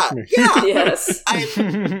hurt me. Yeah. Yes.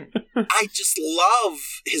 I just love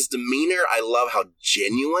his demeanor. I love how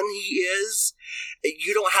genuine he is.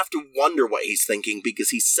 You don't have to wonder what he's thinking because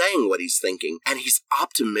he's saying what he's thinking. And he's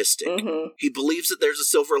optimistic. He believes that there's a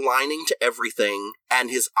silver lining to everything. And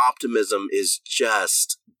his optimism is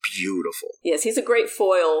just beautiful. Yes, he's a great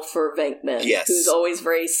foil for Venkman. Yes. Who's always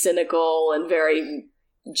very cynical and very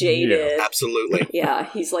jaded. Yeah, absolutely. Yeah,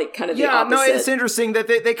 he's like kind of the opposite. No, it's interesting that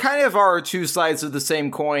they kind of are two sides of the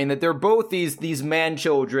same coin, that they're both these man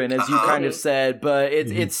children, as you kind of said, but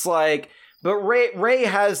it's like But Ray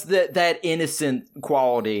has that innocent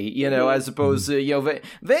quality, you know, as opposed to, you know,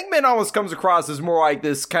 Venkman almost comes across as more like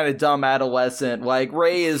this kind of dumb adolescent. Like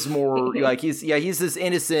Ray is more like he's this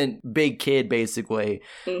innocent big kid basically.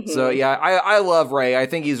 So yeah, I love Ray. I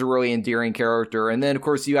think he's a really endearing character. And then of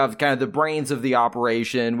course you have kind of the brains of the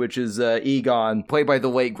operation, which is Egon, played by the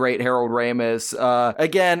late great Harold Ramis.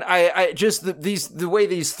 Again, I just the way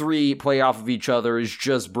these three play off of each other is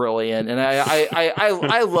just brilliant, and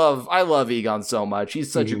I love Egon so much. He's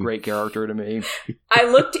such a great character to me. I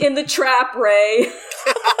looked in the trap, Ray.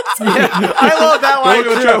 I love that line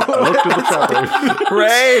too. I looked in the trap,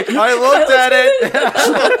 Ray, I looked at it.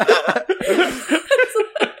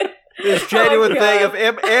 This genuine thing of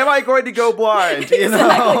am I going to go blind? You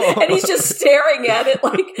know, and he's just staring at it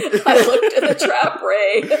like I looked in the trap,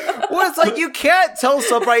 Ray. Well, it's like you can't tell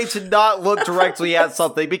somebody to not look directly at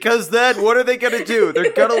something because then what are they going to do?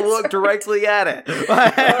 They're going to look directly at it.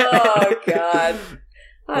 Oh God.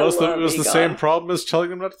 Well, it was the same problem as telling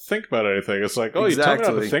them not to think about anything. It's like, you tell me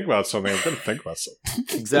not to think about something, I'm going to think about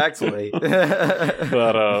something. Exactly.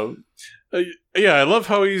 But yeah, I love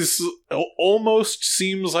how he's almost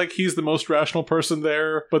seems like he's the most rational person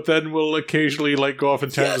there, but then will occasionally like go off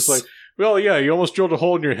in tangents. Yes. Like, well, yeah, you almost drilled a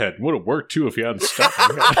hole in your head. Would have worked too if you hadn't stopped.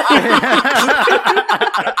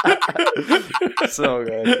 So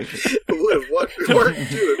good. It would have worked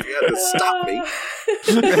too if you hadn't stopped me.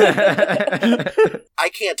 I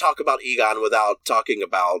can't talk about Egon without talking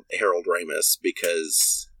about Harold Ramis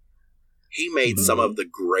because he made some of the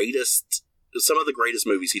greatest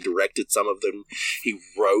movies. He directed some of them. He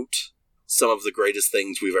wrote some of the greatest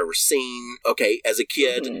things we've ever seen. Okay, as a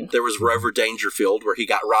kid, there was Rover Dangerfield, where he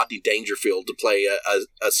got Rodney Dangerfield to play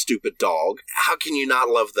a stupid dog. How can you not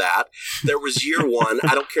love that? There was Year One.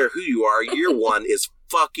 I don't care who you are. Year One is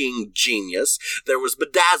fucking genius. There was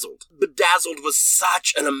Bedazzled. Bedazzled was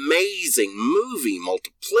such an amazing movie.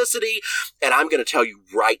 Multiplicity, and I'm going to tell you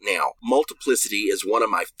right now, Multiplicity is one of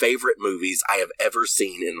my favorite movies I have ever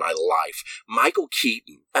seen in my life. Michael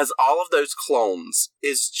Keaton, as all of those clones,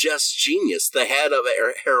 is just genius. The head of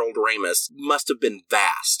Harold Ramis must have been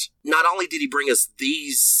vast. Not only did he bring us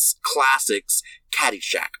these classics,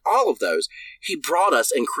 Caddyshack, all of those, he brought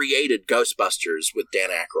us and created Ghostbusters with Dan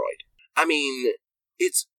Aykroyd. I mean,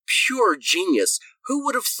 it's pure genius. Who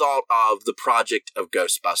would have thought of the project of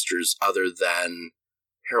Ghostbusters other than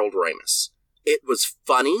Harold Ramis? It was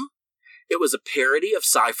funny. It was a parody of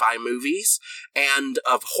sci-fi movies and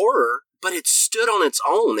of horror, but it stood on its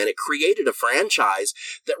own and it created a franchise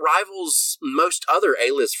that rivals most other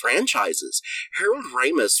A-list franchises. Harold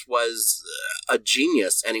Ramis was a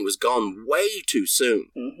genius and he was gone way too soon.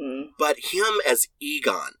 But him as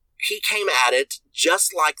Egon, he came at it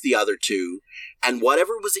just like the other two, and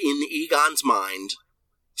whatever was in Egon's mind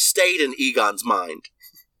stayed in Egon's mind.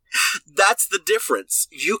 That's the difference.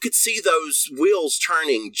 You could see those wheels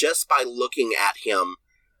turning just by looking at him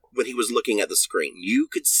when he was looking at the screen. You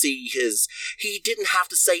could see he didn't have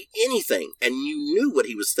to say anything, and you knew what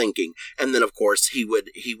he was thinking. And then, of course, he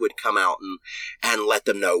would come out and let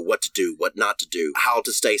them know what to do, what not to do, how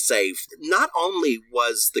to stay safe. Not only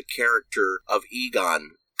was the character of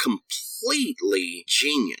Egon completely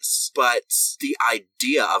genius, but the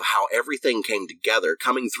idea of how everything came together,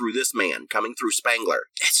 coming through this man, coming through Spangler,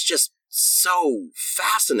 it's just so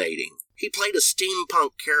fascinating. He played a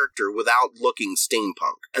steampunk character without looking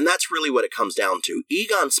steampunk. And that's really what it comes down to.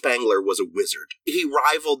 Egon Spangler was a wizard. He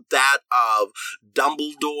rivaled that of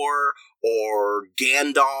Dumbledore or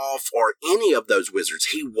Gandalf or any of those wizards.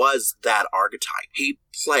 He was that archetype. He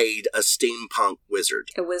played a steampunk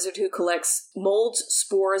wizard. A wizard who collects molds,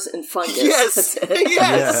 spores, and fungus. Yes!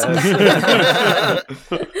 Yes!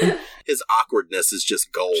 His awkwardness is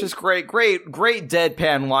just gold. Just great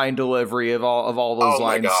deadpan line delivery of all those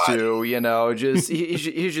lines too. You know, just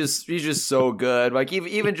he's just so good. Like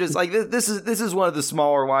even just like this is one of the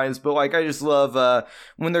smaller lines, but like I just love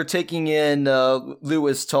when they're taking in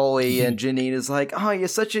Louis Tully and Janine is like, "Oh, you're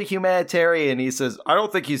such a humanitarian." He says, "I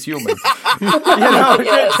don't think he's human." You know,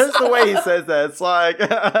 just the way he says that. It's like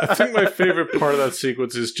I think my favorite part of that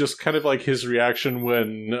sequence is just kind of like his reaction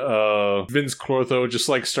when Vince Clortho just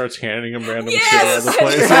like starts handing him random shit around the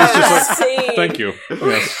place. And he's just like, "Thank you."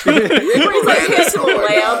 Yes. He's like kissing the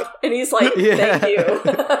lamp, and he's like, "Thank you."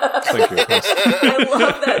 Thank you. Yes. I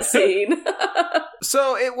love that scene.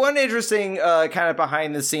 So, one interesting kind of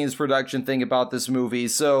behind the scenes production thing about this movie.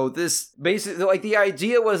 So, this basically, like, the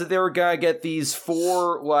idea was that they were gonna get these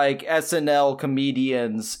 4 like SNL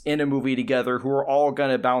comedians in a movie together who are all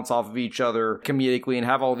gonna bounce off of each other comedically and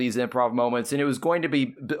have all these improv moments. And it was going to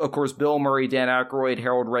be, of course, Bill Murray, Dan Aykroyd,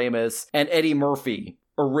 Harold Ramis, and Eddie Murphy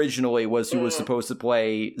originally was who was supposed to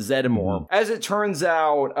play Zeddemore. As it turns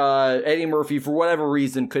out, Eddie Murphy, for whatever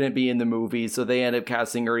reason, couldn't be in the movie, so they ended up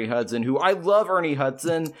casting Ernie Hudson, who I love Ernie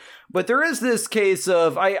Hudson. But there is this case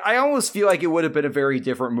of, I almost feel like it would have been a very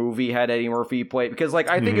different movie had Eddie Murphy played, because like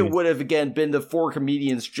I think it would have, again, been the four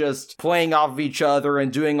comedians just playing off of each other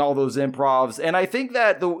and doing all those improvs. And I think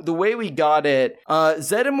that the way we got it,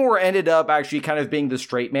 Zeddemore ended up actually kind of being the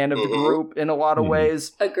straight man of the group in a lot of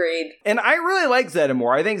ways. Agreed. And I really like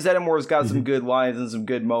Zeddemore. I think Zeddemore's got some good lines and some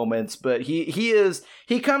good moments, but he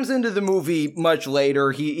comes into the movie much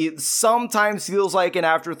later. He sometimes feels like an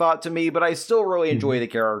afterthought to me, but I still really enjoy the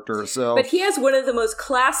character. So, but he has one of the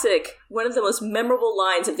most memorable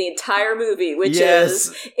lines of the entire movie, which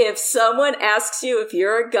is, if someone asks you if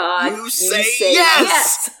you're a god, you say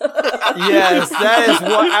yes. Yes, that is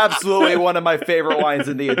absolutely one of my favorite lines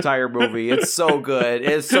in the entire movie. It's so good.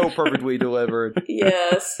 It's so perfectly delivered.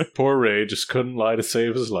 Yes. Poor Ray just couldn't lie to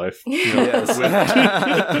save his life. Yes.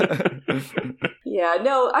 Yeah,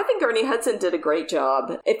 no, I think Ernie Hudson did a great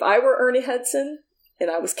job. If I were Ernie Hudson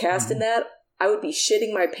and I was cast in that, I would be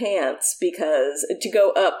shitting my pants because to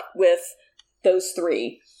go up with those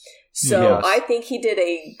three. So I think he did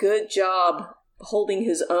a good job holding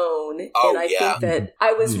his own. And I think that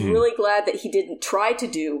I was really glad that he didn't try to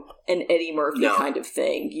do an Eddie Murphy kind of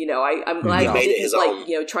thing. You know, I'm glad he didn't like,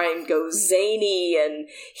 you know, try and go zany, and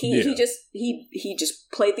he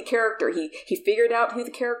just played the character. He figured out who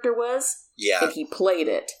the character was. Yeah. And he played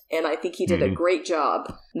it. And I think he did a great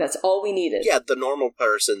job. And that's all we needed. Yeah, the normal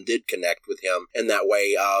person did connect with him in that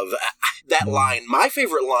way of that line. My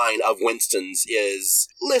favorite line of Winston's is,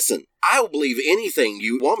 listen, I will believe anything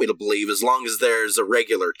you want me to believe as long as there's a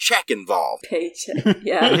regular check involved. Paycheck.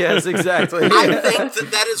 Yeah. Yes, exactly. I think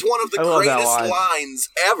that is one of the greatest lines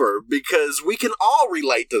ever, because we can all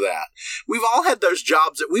relate to that. We've all had those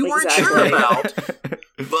jobs that we weren't sure about,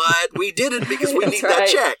 but we did it because we need that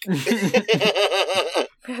check.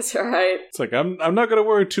 That's right. It's like, I'm not going to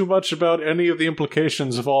worry too much about any of the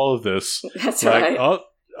implications of all of this. That's like, right.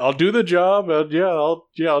 I'll do the job, and I'll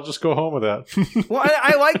just go home with that. Well,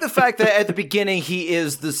 I like the fact that at the beginning he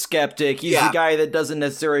is the skeptic. He's the guy that doesn't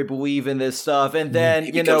necessarily believe in this stuff, and then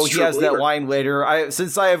he has that line later. I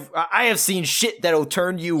have seen shit that'll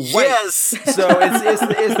turn you white. Yes. So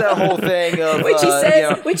it's that whole thing of which he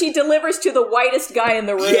says, which he delivers to the whitest guy in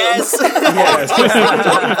the room. Yes.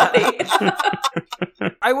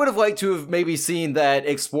 I would have liked to have maybe seen that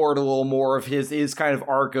explored a little more of his kind of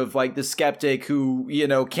arc of like the skeptic who, you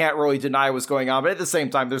know, can't really deny what's going on, but at the same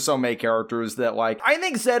time there's so many characters that, like, I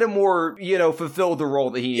think Zeddemore, you know, fulfilled the role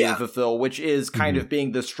that he needed to fulfill, which is kind of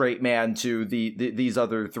being the straight man to these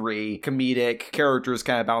other three comedic characters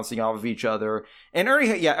kind of bouncing off of each other. And Ernie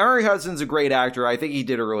Hudson's a great actor. I think he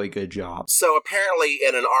did a really good job. So apparently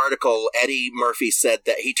in an article, Eddie Murphy said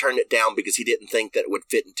that he turned it down because he didn't think that it would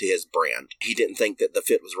fit into his brand. He didn't think that the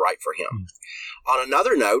fit was right for him. On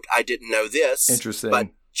another note, I didn't know this. Interesting. But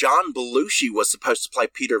John Belushi was supposed to play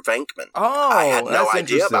Peter Venkman. Oh, I had no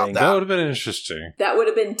idea about that. That would have been interesting. That would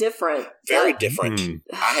have been different. Very different.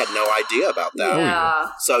 I had no idea about that. Yeah.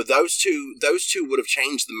 So those two would have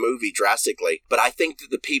changed the movie drastically. But I think that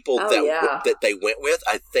the people that they went with,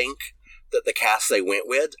 I think that the cast they went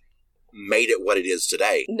with made it what it is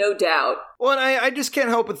today. No doubt. Well, and I just can't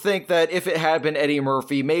help but think that if it had been Eddie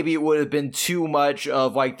Murphy, maybe it would have been too much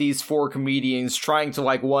of like these four comedians trying to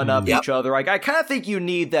like one up each other. Like I kind of think you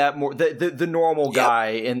need that more the normal guy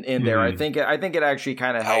in there. I think it actually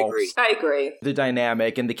kind of helps. I agree. The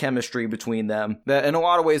dynamic and the chemistry between them. That in a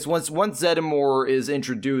lot of ways, once Zeddemore is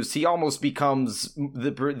introduced, he almost becomes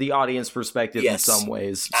the audience perspective in some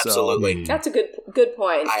ways. Absolutely. That's a good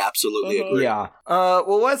point. I absolutely agree. Yeah.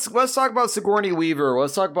 Well, let's talk about Sigourney Weaver.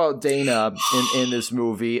 Let's talk about Dana in this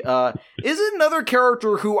movie. Is another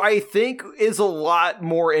character who I think is a lot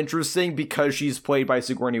more interesting because she's played by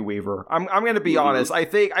Sigourney Weaver. I'm going to be honest. I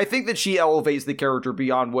think that she elevates the character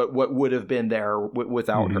beyond what would have been there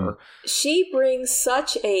without her. She brings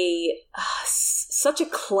such a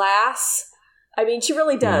class. I mean, she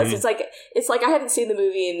really does. It's like I haven't seen the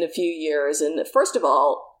movie in a few years, and first of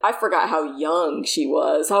all, I forgot how young she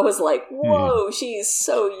was. I was like, whoa, she's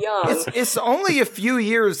so young. It's only a few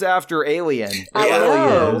years after Alien. I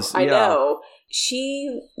know.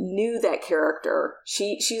 She knew that character.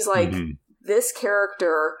 She's like, this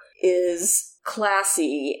character is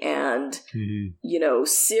classy and, you know,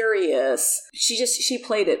 serious. She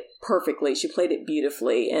played it perfectly. She played it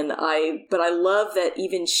beautifully. But I love that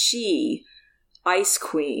even she, Ice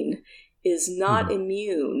Queen, is not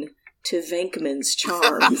immune to Venkman's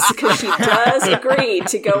charms, because she does agree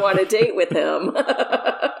to go on a date with him.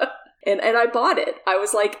 and I bought it. I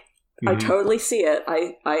was like, I totally see it.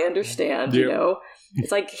 I understand, you know.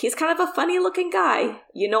 It's like, he's kind of a funny looking guy.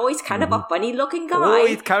 You know, he's kind of a funny looking guy. Oh,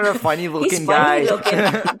 he's kind of a funny looking he's guy. Funny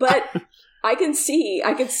looking, but I can see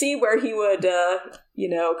where he would, you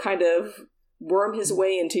know, kind of worm his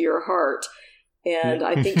way into your heart. And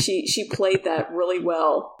I think she played that really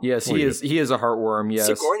well. Yes, he is a heartworm, yes.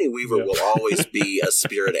 Sigourney Weaver will always be a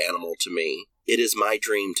spirit animal to me. It is my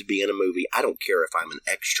dream to be in a movie. I don't care if I'm an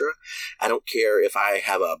extra. I don't care if I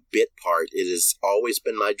have a bit part. It has always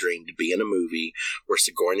been my dream to be in a movie where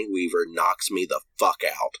Sigourney Weaver knocks me the fuck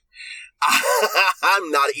out.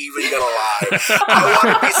 I'm not even gonna lie. I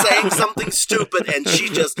want to be saying something stupid and she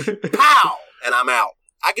just pow, and I'm out.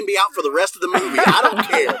 I can be out for the rest of the movie. I don't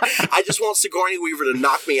care. I just want Sigourney Weaver to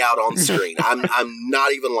knock me out on screen. I'm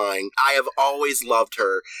not even lying. I have always loved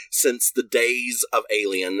her since the days of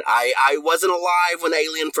Alien. I wasn't alive when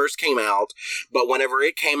Alien first came out, but whenever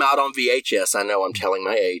it came out on VHS, I know I'm telling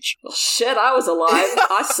my age. Well, shit, I was alive.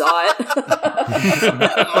 I saw it.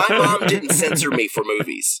 My mom didn't censor me for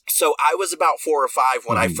movies. So I was about 4 or 5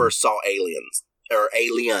 when I first saw Alien.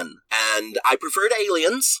 And I preferred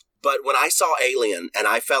Aliens. But when I saw Alien and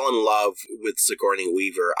I fell in love with Sigourney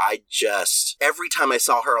Weaver, every time I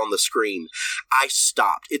saw her on the screen, I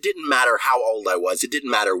stopped. It didn't matter how old I was. It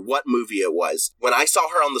didn't matter what movie it was. When I saw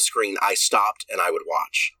her on the screen, I stopped and I would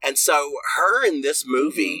watch. And so her in this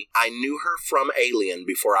movie, I knew her from Alien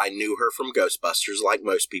before I knew her from Ghostbusters, like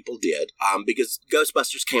most people did, because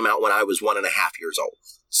Ghostbusters came out when I was 1.5 years old.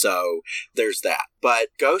 So there's that. But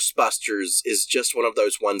Ghostbusters is just one of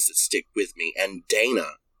those ones that stick with me. And Dana,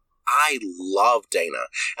 I love Dana,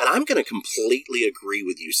 and I'm going to completely agree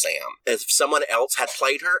with you, Sam. If someone else had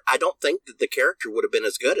played her, I don't think that the character would have been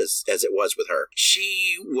as good as it was with her.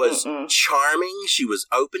 She was charming, she was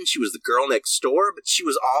open, she was the girl next door, but she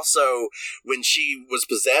was also, when she was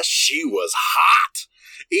possessed, she was hot.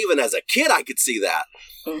 Even as a kid, I could see that.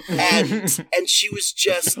 And she was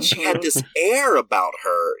just, she had this air about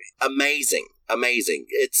her. Amazing.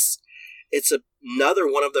 It's another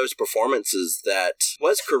one of those performances that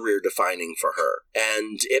was career-defining for her.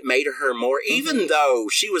 And it made her more, even though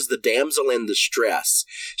she was the damsel in distress,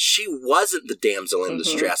 she wasn't the damsel in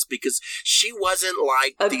distress because she wasn't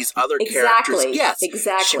like these other characters. Yes,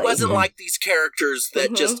 exactly. She wasn't like these characters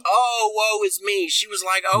that just, oh, woe is me. She was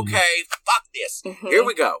like, okay, fuck this. Here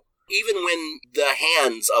we go. Even when the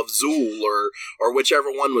hands of Zuul or whichever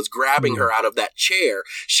one was grabbing her out of that chair,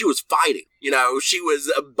 she was fighting. You know, she was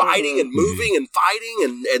biting and moving and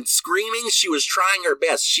fighting and screaming. She was trying her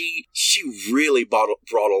best. She really brought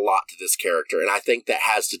a lot to this character, and I think that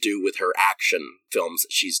has to do with her action films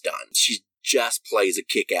that she's done. She just plays a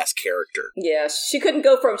kick-ass character. Yeah, she couldn't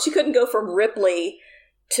go from Ripley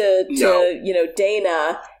to you know,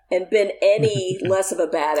 Dana and been any less of a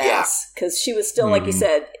badass, because she was still, like you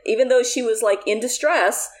said, even though she was like in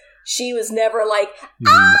distress, she was never like,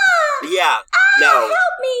 no,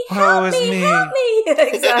 help me.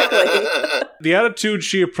 Exactly. The attitude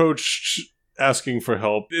she approached asking for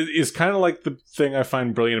help is kind of like the thing I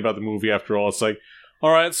find brilliant about the movie. After all, it's like,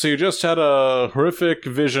 all right, so you just had a horrific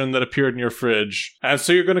vision that appeared in your fridge, and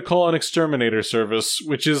so you're going to call an exterminator service,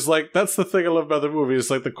 which is like, that's the thing I love about the movie. It's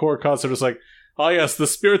like the core concept is like, oh yes, the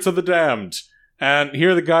spirits of the damned. And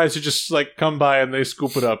here are the guys who just like come by and they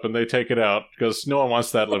scoop it up and they take it out because no one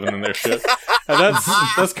wants that living in their shit. And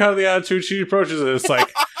that's kind of the attitude she approaches it. It's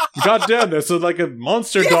like, God damn, this is like a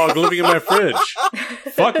monster dog living in my fridge.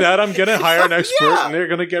 Fuck that, I'm gonna hire an expert and they're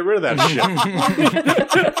gonna get rid of that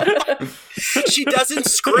shit. She doesn't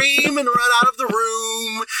scream and run out of the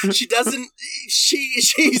room. She doesn't,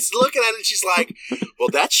 she's looking at it and she's like, well,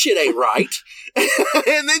 that shit ain't right.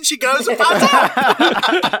 And then she goes and finds out.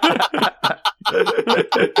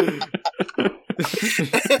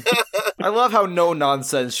 I love how no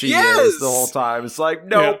nonsense she is the whole time. It's like,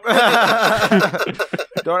 nope.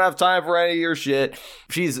 Don't have time for any of your shit.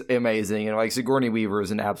 She's amazing. And like Sigourney Weaver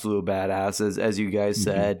is an absolute badass, as you guys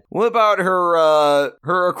said. What about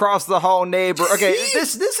her across the hall neighbor? Okay,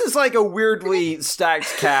 this is like a weirdly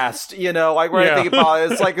stacked cast, you know, like when I think about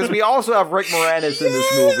it, it's like, because we also have Rick Moranis in this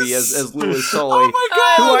movie as Louis Sully. Oh my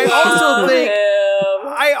God! Who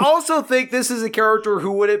I also think this is a character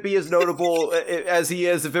who wouldn't be as notable as he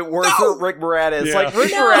is if it weren't for Rick Moranis. Yeah. Like,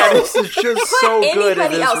 Rick Moranis is just so good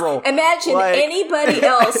in this role. Imagine anybody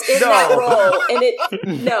else in that role, and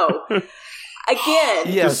Again,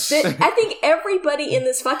 I think everybody in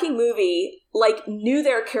this fucking movie like knew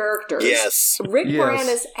their characters. Yes. Rick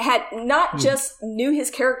Moranis had not just knew his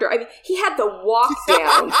character. I mean, he had the walk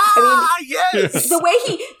down. I mean, yes. the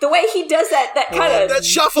way he does that kind of that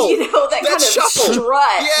shuffle, that kind of shuffle.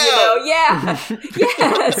 strut.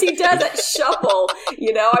 Yes, he does that shuffle.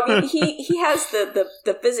 I mean, he has the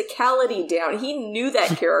physicality down. He knew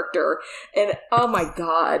that character, and oh my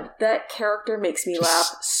god, that character makes me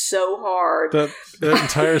laugh so hard. That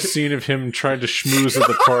entire scene of him trying to schmooze at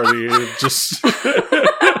the party, it just.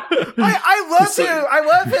 I love him. I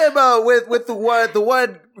love him with the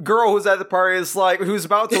one girl who's at the party is like who's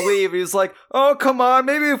about to leave. He's like, "Oh, come on,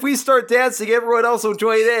 maybe if we start dancing, everyone else will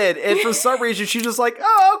join in." And for some reason, she's just like,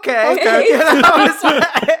 "Oh, okay." It's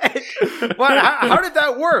like, what? How did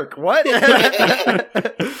that work? What?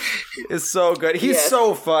 It's so good. He's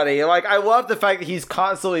so funny. Like, I love the fact that he's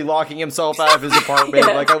constantly locking himself out of his apartment.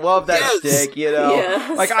 Like, I love that stick.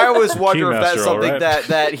 Yes. Like, I always wonder if that's something right.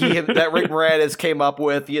 that Rick Moranis came up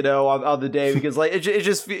with, on the day, because like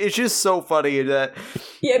it's just so funny that.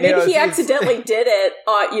 Yeah, maybe he accidentally did it,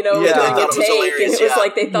 during the take, and it was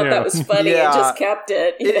like they thought that was funny and just kept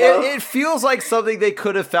it. It feels like something they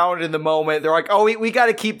could have found in the moment. They're like, oh, we got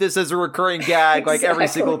to keep this as a recurring gag, like every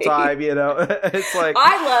single time, It's like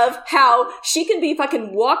I love how she can be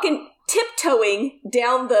fucking tiptoeing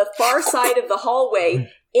down the far side of the hallway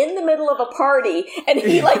in the middle of a party, and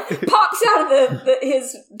he like pops out of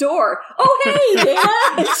his door. Oh, hey, Dana!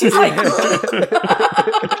 And she's like,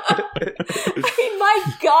 I mean, my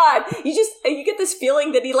God, you get this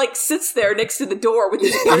feeling that he like sits there next to the door with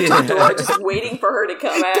his ear to the door, just waiting for her to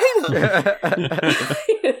come out.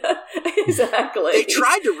 Exactly. They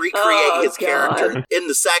tried to recreate his character in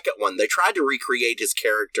the second one. They tried to recreate his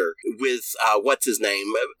character with what's his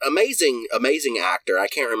name? Amazing actor. I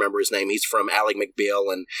can't remember his name. He's from Ally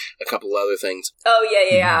McBeal and a couple other things. Oh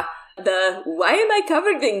yeah. Why am I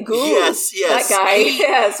covered in goo? Yes. That guy.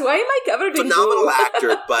 Yes. Why am I covered in goo? Phenomenal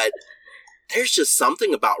actor, but there's just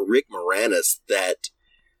something about Rick Moranis that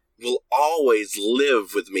will always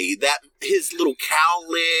live with me. That his little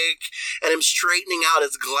cowlick and him straightening out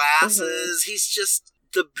his glasses. He's just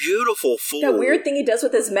the beautiful fool. That weird thing he does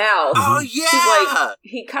with his mouth. Oh yeah.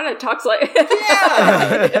 He kind of talks like kind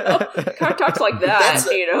of talks like that.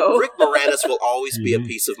 Rick Moranis will always be a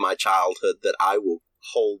piece of my childhood that I will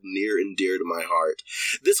hold near and dear to my heart.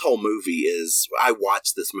 This whole movie I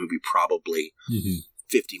watched this movie probably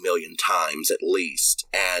 50 million times at least,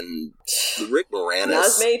 and Rick Moranis, not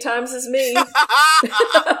as many times as me. Rick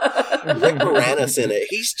Moranis in it,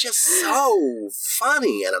 he's just so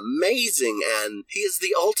funny and amazing, and he is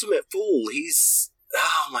the ultimate fool.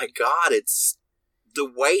 Oh my God, it's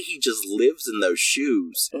the way he just lives in those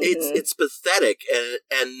shoes. It's pathetic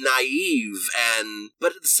and naive,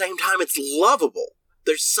 but at the same time it's lovable.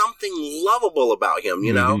 There's something lovable about him,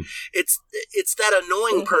 It's that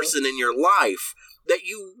annoying person in your life that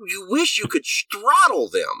you wish you could throttle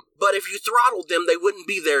them. But if you throttled them, they wouldn't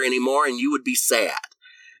be there anymore and you would be sad.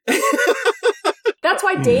 That's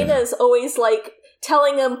why Dana's always like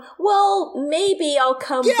telling him, well, maybe I'll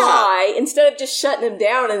come by, instead of just shutting him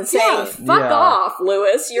down and saying, fuck off,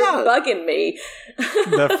 Lewis, you're bugging me.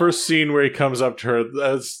 That first scene where he comes up to her,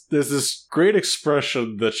 there's this great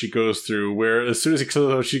expression that she goes through, where as soon as he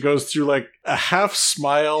comes up, she goes through like a half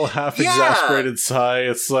smile, half exasperated sigh.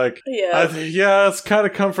 It's like, it's kind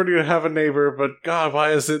of comforting to have a neighbor, but God,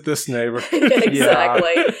 why is it this neighbor?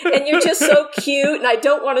 Exactly. And you're just so cute, and I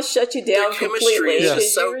don't want to shut you down completely.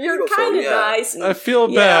 You're kind of nice. I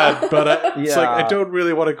feel bad, but it's like I don't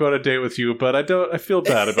really want to go on a date with you, but I feel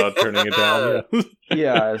bad about turning it down.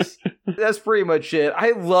 Yes, that's pretty much it.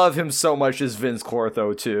 I love him so much as Vince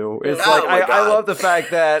Clortho too. It's like I love the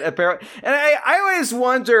fact that apparently, and I always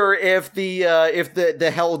wonder if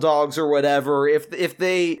the Hell Dogs or whatever,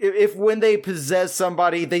 if when they possess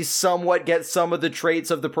somebody, they somewhat get some of the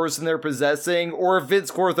traits of the person they're possessing, or if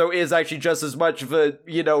Vince Clortho is actually just as much of a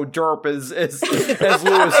derp as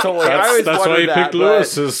Louis Tully. That's why you picked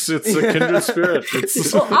Lewis. It's a kindred spirit.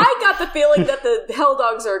 Well, I got the feeling that the Hell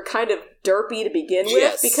Dogs are kind of derpy to begin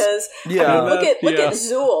with, because I mean, look at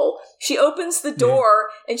Zool. She opens the door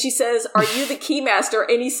and she says, "Are you the keymaster?"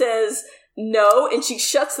 And he says, "No," and she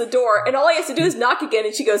shuts the door, and all he has to do is knock again,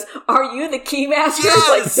 and she goes, "Are you the keymaster?"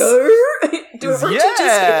 It's like, do emergency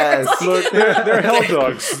Yes! scares. Look, they're hell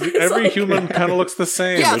dogs. Every like- human kind of looks the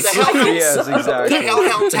same. Yeah, It's- the hellhounds. Yes, exactly. The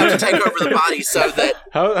hellhounds have to take over the body so that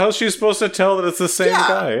how's she supposed to tell that it's the same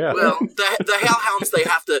guy? Yeah. Well, the hellhounds they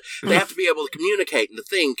have to be able to communicate and to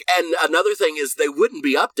think. And another thing is they wouldn't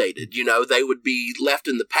be updated. You know, they would be left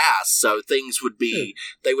in the past. So things would be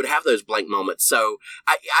they would have those blank moments. So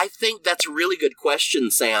I think that's a really good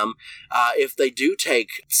question, Sam. If they do take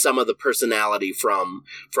some of the personality from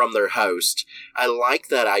their host, I like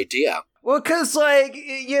that idea. Well, because, like,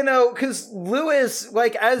 you know, because Lewis,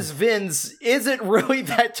 like, as Vince, isn't really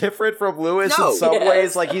that different from Lewis No. in some Yes.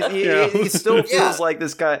 ways. Like, he still feels Yeah. like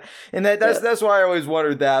this guy. And that's why I always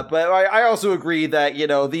wondered that. But I also agree that, you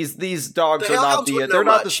know, these dogs The are not hellhounds would know they're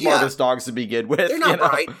not the much, yeah. smartest dogs to begin with. They're not you know?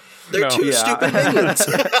 bright. They're No. two Yeah. stupid minions.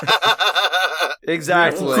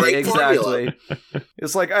 Exactly, Great exactly.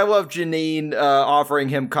 It's like, I love Janine offering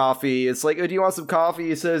him coffee. It's like, oh, do you want some coffee?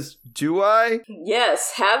 He says, do I?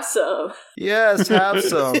 Yes, have some. Yes, have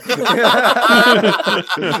some.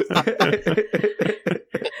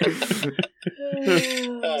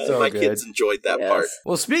 So My good. kids enjoyed that Yes. part.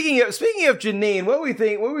 Well, speaking of Janine, what do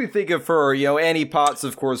we think of her? You know, Annie Potts,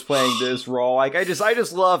 of course, playing this role. Like, I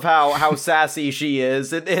just love how sassy she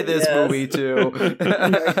is in this Yes. movie too.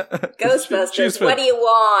 Ghostbusters, She's what do you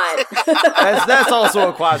want? that's also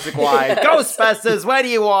a classic line. Ghostbusters, what do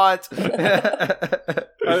you want?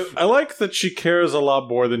 I like that she cares a lot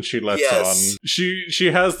more than she lets Yes. on.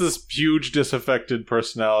 She has this huge disaffected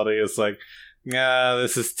personality. It's like,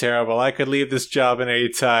 this is terrible. I could leave this job at any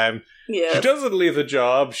time. She Yes. doesn't leave the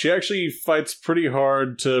job. She actually fights pretty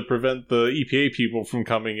hard to prevent the EPA people from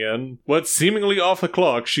coming in. What's seemingly off the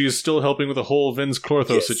clock, she's still helping with the whole Vince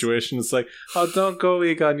Clortho Yes. situation. It's like, oh, don't go,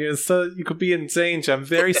 Egon. You could be in danger. I'm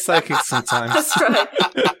very psychic sometimes. That's right.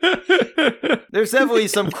 There's definitely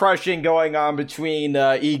some crushing going on between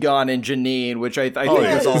Egon and Janine, which I think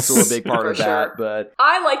yes. is also a big part For of that. sure. But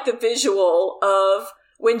I like the visual of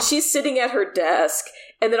when she's sitting at her desk,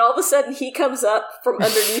 and then all of a sudden he comes up from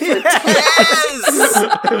underneath her desk.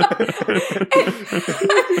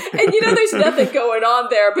 and you know, there's nothing going on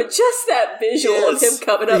there, but just that visual of Yes. him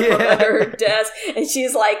coming up from Yeah. under her desk, and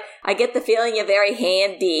she's like, I get the feeling you're very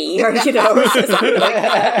handy, or, you know, or something like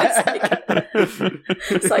that.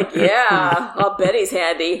 It's like, yeah, I'll bet he's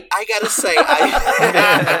handy. I gotta say,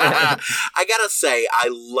 I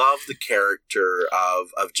love the character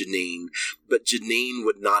of Janine, but Janine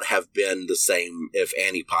would not have been the same if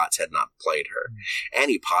Annie Potts had not played her.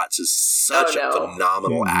 Annie Potts is such Oh, no. a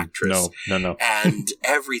phenomenal actress. No. And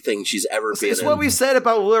everything she's ever been it's in. what we said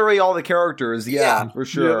about literally all the characters. Yeah, Yeah. for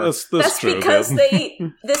sure. Yeah, that's That's true. because yeah.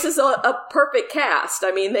 this is a perfect cast.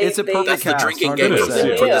 I mean, It's a perfect That's the cast, drinking game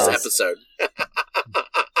 100%. for this Yes. episode.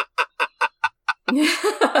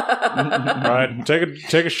 Right,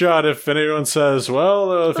 take a shot if anyone says,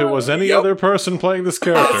 well, if it was any Yep. other person playing this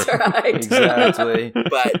That's character. right. Exactly.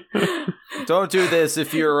 But Don't do this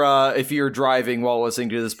if you're driving while listening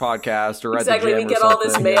to this podcast or Exactly. at the We gym get or all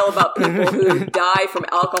this something. mail about people who die from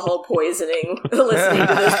alcohol poisoning listening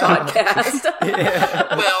to this podcast.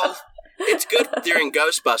 well, it's good during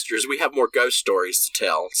Ghostbusters. We have more ghost stories to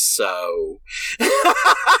tell, so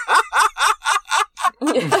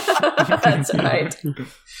That's right.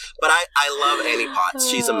 But I love Annie Potts.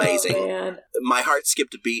 She's amazing. Oh, man. My heart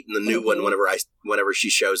skipped a beat in the new one whenever she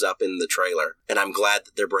shows up in the trailer, and I'm glad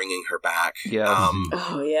that they're bringing her back. Yeah.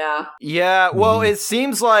 Oh, yeah. Yeah, well, it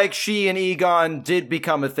seems like she and Egon did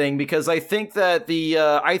become a thing because I think that the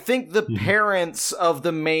parents of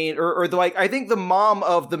the main I think the mom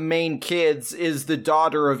of the main kids is the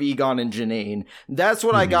daughter of Egon and Janine. That's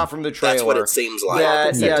what I got from the trailer. That's what it seems like.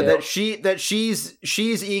 That, so, yeah, too. that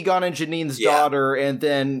she's Egon and Janine's Yeah. daughter, and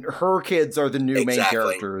then her kids are the new main Exactly.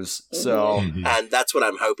 characters. So And that's what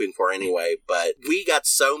I'm hoping for anyway. But we got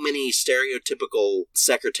so many stereotypical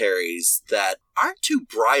secretaries that aren't too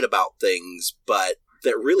bright about things, but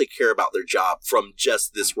that really care about their job from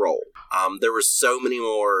just this role. There were so many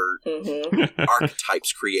more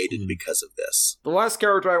archetypes created because of this. the last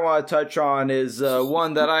character I want to touch on is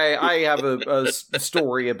one that I have a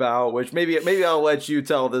story about, which maybe I'll let you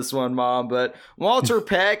tell this one, Mom. But Walter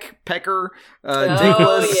Pecker, Oh,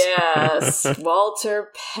 Nicholas, yes.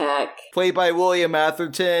 Walter Peck. played by William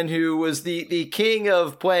Atherton, who was the king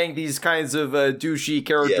of playing these kinds of douchey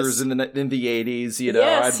characters Yes. in the 80s. You know,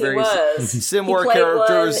 Yes, he had very was. similar he played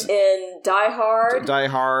characters. one in Die Hard, Die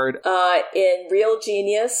Hard. in Real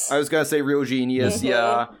Genius. I was gonna say Real Genius,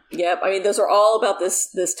 yeah. Yep, I mean, those are all about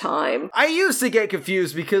this time. I used to get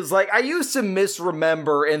confused because, like, I used to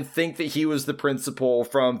misremember and think that he was the principal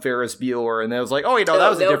from Ferris Bueller, and I was like, oh, that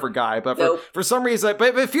was a different guy. But for some reason,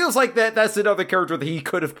 but it feels like that's another character that he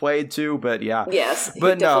could have played too, but yeah. Yes.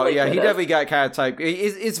 But no, he definitely got kind of typed.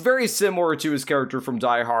 It's very similar to his character from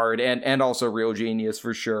Die Hard and also Real Genius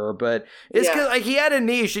for sure, but it's good. Like, he had a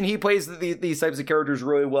niche and he plays these types of characters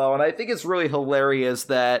really well, and I think it's really hilarious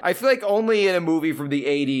that I feel like only in a movie from the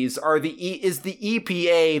 80s is the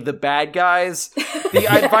EPA the bad guys?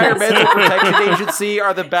 The Environmental Protection Agency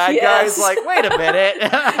are the bad guys? Like, wait a minute.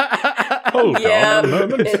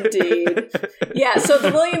 Indeed. Yeah, so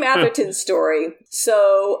the William Atherton story.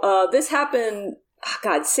 So this happened,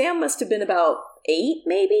 Sam must have been about 8,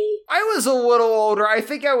 maybe? I was a little older. I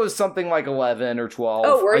think I was something like 11 or 12.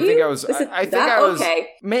 Oh, were you? I think I was. Okay.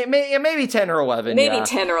 Maybe 10 or 11. Maybe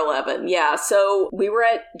 10 or 11. Yeah. So we were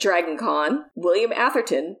at Dragon Con. William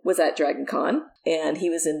Atherton was at Dragon Con, and he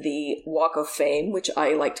was in the Walk of Fame, which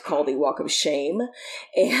I like to call the Walk of Shame.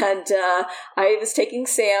 And I was taking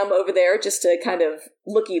Sam over there just to kind of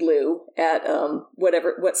looky-loo at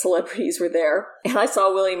what celebrities were there. And I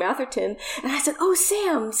saw William Atherton, and I said, oh,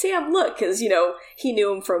 Sam, look, because, he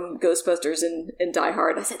knew him from Ghostbusters and Die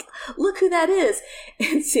Hard. I said, look who that is.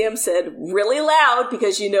 And Sam said really loud,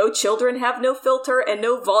 because children have no filter and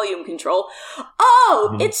no volume control,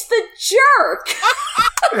 oh, it's the jerk.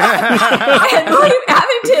 And William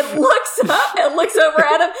Atherton looks up and looks over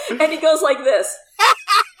at him, and he goes like this.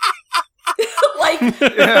 Like, you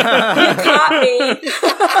caught me.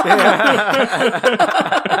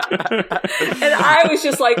 And I was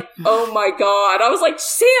just like, oh my God. I was like,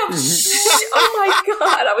 Sam, shh. Oh my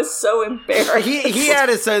God. I was so embarrassed. He had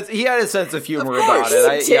a sense of humor about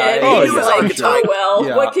it. He was like, oh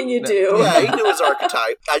well, what can you do? Yeah, he knew his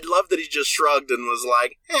archetype. I love that he just shrugged and was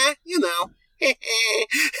like,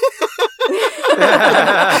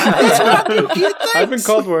 I've been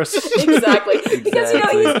called worse. Exactly. Because,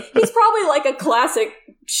 he's probably like a classic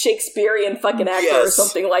Shakespearean fucking actor or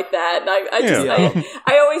something like that. And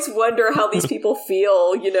I always wonder how these people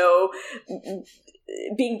feel,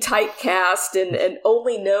 being typecast and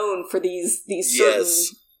only known for these certain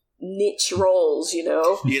niche roles, You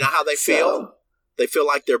know how they feel? They feel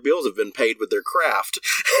like their bills have been paid with their craft.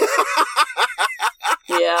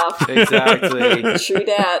 Yeah, exactly. True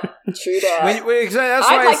that. That's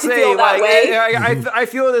why I say, I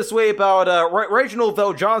feel this way about Reginald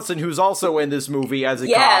VelJohnson, who's also in this movie as a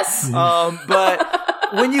cop. But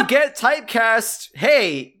when you get typecast,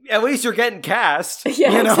 hey, at least you're getting cast.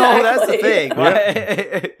 Yeah, exactly. That's the thing.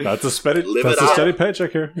 Yeah. That's a steady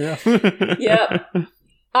paycheck here. Yeah. Yep.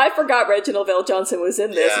 I forgot Reginald VelJohnson was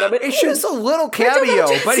in this. Yeah. It's just a little cameo,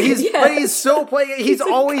 but he's so playing. He's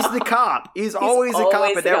always the cop. He's always the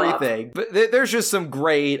cop at everything. But there's just some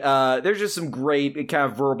great kind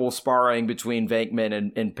of verbal sparring between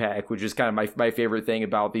Venkman and Peck, which is kind of my favorite thing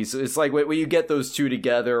about these. It's like when you get those two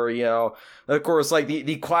together, of course, like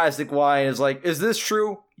the classic line is like, "Is this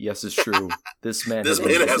true?" Yes, it's true. This man has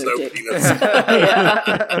no penis.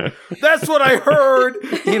 That's what I heard.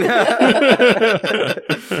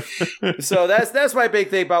 So that's my big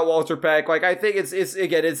thing about Walter Peck. Like, I think it's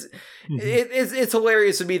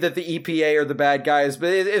hilarious to me that the EPA are the bad guys,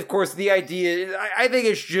 but of course the idea, I think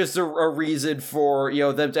it's just a reason for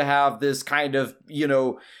them to have this kind of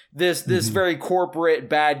this very corporate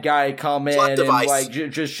bad guy come in and like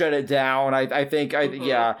just shut it down. I think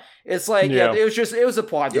it's like it was a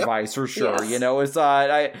plot device for sure. Yes. It's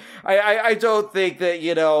I don't think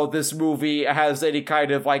that this movie has any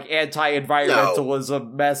kind of like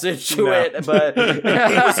anti-environmentalism message to it, but it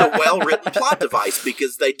was a well-written plot device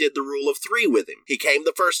because they did the rule of 3 with him. He came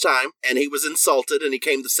the first time and he was insulted, and he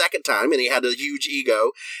came the second time and he had a huge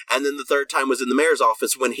ego, and then the third time was in the mayor's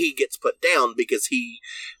office when he gets put down because he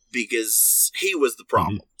was the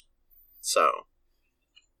problem. So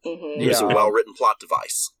it was a well-written plot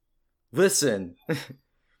device. Listen,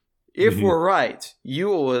 if we're right, you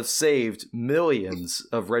will have saved millions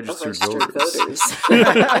of registered voters.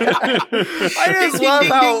 I just love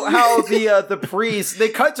how the priest, they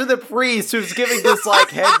cut to the priest who's giving this like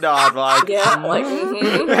head nod, like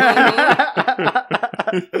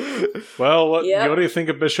Well, what do you think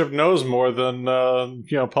a bishop knows more than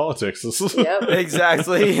politics?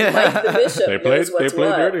 Exactly. Like the bishop they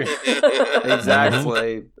played dirty.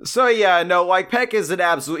 Exactly. So Peck is an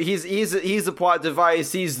absolute. He's a plot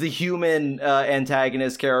device. He's the human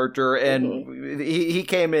antagonist character, and he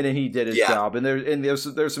came in and he did his job. And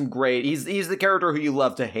there's some great. He's the character who you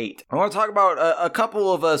love to hate. I want to talk about a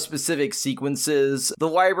couple of specific sequences. The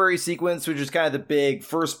library sequence, which is kind of the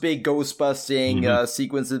first big ghost busting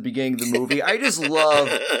sequence at the beginning of the movie. I just love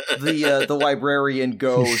the librarian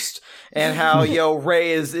ghost and how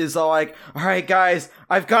Ray is all like, all right guys,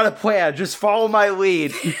 I've got a plan, just follow my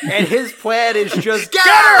lead, and his plan is just get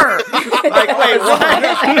her. Like, wait, what?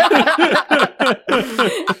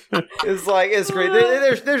 It's great.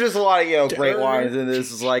 There's just a lot of great lines in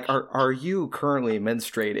this. Is like, are you currently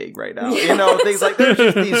menstruating right now? Yes. Things like there's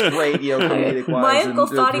just these great comedic lines. My uncle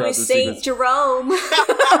thought he was Saint Jerome.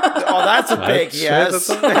 Oh, that's a big yes.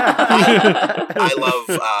 I love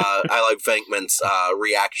Venkman's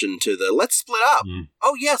reaction to the "let's split up."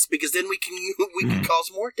 Oh yes, because then we can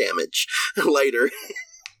cause more damage later.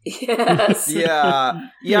 Yes. Yeah.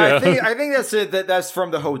 I think that's it. That's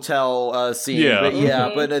from the hotel scene.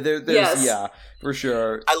 Yeah. But there's for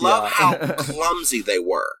sure. I love how clumsy they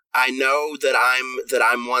were. I know that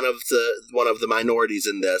I'm one of the minorities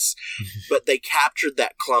in this, but they captured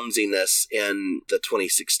that clumsiness in the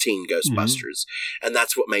 2016 Ghostbusters, and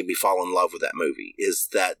that's what made me fall in love with that movie. Is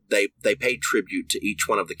that they paid tribute to each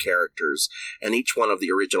one of the characters and each one of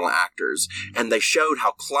the original actors, and they showed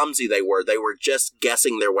how clumsy they were. They were just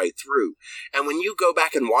guessing their way through. And when you go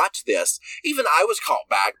back and watch this, even I was caught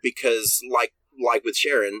back because, like with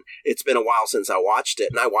Sharon, it's been a while since I watched it,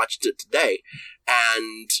 and I watched it today.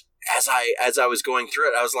 And as I was going through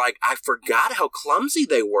it, I was like, I forgot how clumsy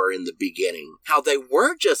they were in the beginning, how they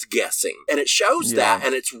were just guessing. And it shows that,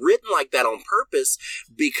 and it's written like that on purpose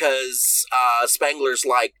because Spangler's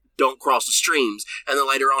like, don't cross the streams. And then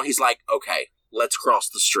later on, he's like, okay, let's cross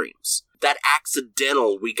the streams. That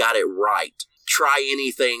accidental, we got it right. Try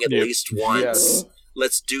anything at least once. Yes.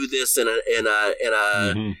 Let's do this in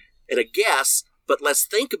a guess. But let's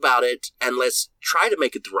think about it and let's try to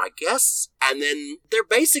make it the right guess. And then they're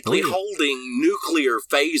basically holding nuclear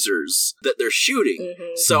phasers that they're shooting.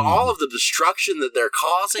 So all of the destruction that they're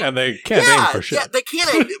causing. And they can't aim for shit. Yeah, they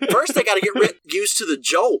can't aim. First, they got to get used to the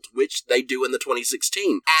jolt, which they do in the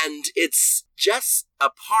 2016. And it's just a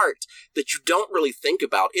part that you don't really think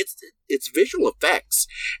about. It's visual effects.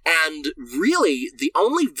 And really, the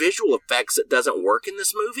only visual effects that doesn't work in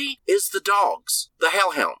this movie is the dogs, the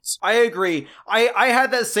hellhounds. I agree. I had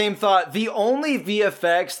that same thought. The only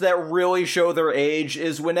VFX that really show their age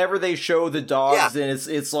is whenever they show the dogs and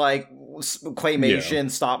it's like claymation,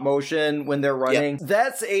 stop motion when they're running.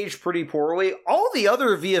 That's aged pretty poorly. All the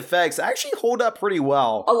other VFX actually hold up pretty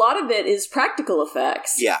well. A lot of it is practical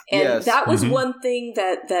effects. Yeah. And that was one thing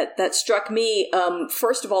that struck me,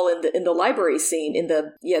 first of all, in the library scene,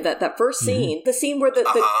 that first scene, the scene where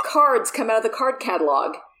the cards come out of the card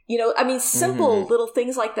catalog. Simple little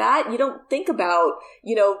things like that. You don't think about,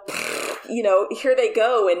 here they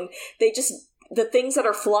go, and they just, the things that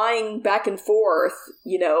are flying back and forth,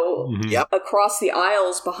 across the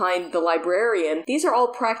aisles behind the librarian. These are all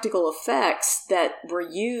practical effects that were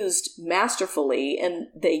used masterfully, and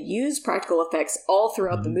they use practical effects all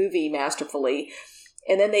throughout the movie masterfully.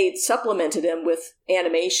 And then they supplemented them with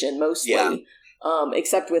animation mostly. Yeah.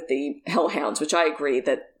 Except with the hellhounds, which I agree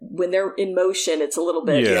that when they're in motion, it's a little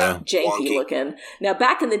bit janky looking. Now,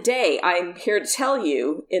 back in the day, I'm here to tell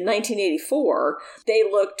you, in 1984, they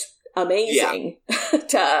looked amazing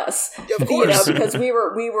to us. Of course. Because we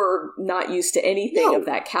were not used to anything of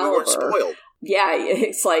that caliber. We weren't spoiled. Yeah,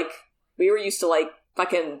 it's like we were used to like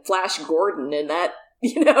fucking Flash Gordon and that.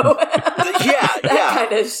 That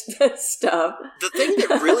kind of stuff. The thing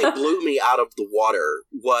that really blew me out of the water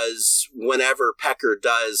was whenever Pecker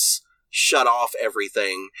does shut off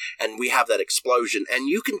everything and we have that explosion, and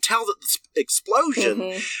you can tell that the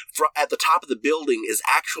explosion at the top of the building is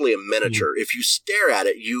actually a miniature. If you stare at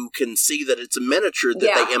it, you can see that it's a miniature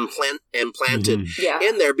that they implanted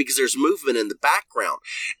in there because there's movement in the background.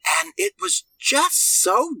 And it was just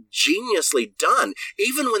so geniusly done.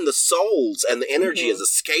 Even when the souls and the energy is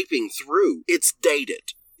escaping through, it's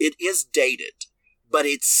dated. It is dated. But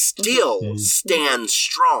it still stands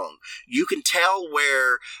strong. You can tell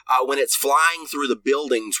where, when it's flying through the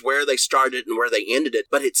buildings, where they started and where they ended it,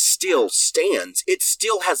 but it still stands. It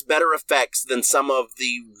still has better effects than some of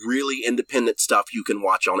the really independent stuff you can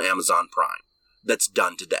watch on Amazon Prime that's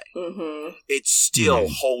done today. It still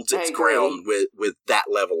holds its ground with that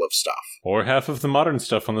level of stuff. Or half of the modern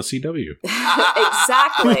stuff on the CW.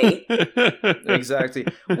 Exactly.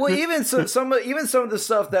 Well, even some of the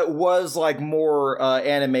stuff that was like more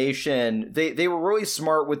animation, they were really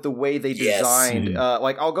smart with the way they designed.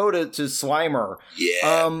 Like I'll go to Slimer.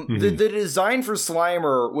 The design for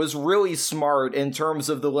Slimer was really smart in terms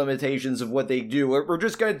of the limitations of what they do. We're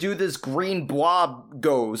just gonna do this green blob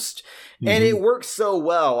ghost. And it worked works so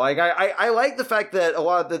well. Like I like the fact that a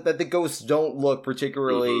lot of that the ghosts don't look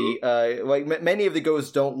particularly like many of the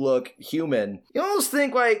ghosts don't look human. You almost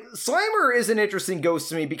think like Slimer is an interesting ghost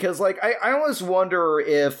to me because like I almost wonder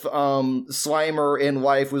if Slimer in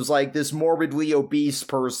life was like this morbidly obese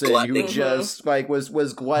person who just like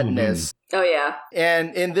was gluttonous. Oh yeah.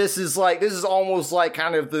 And this is almost like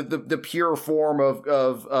kind of the pure form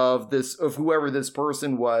of whoever this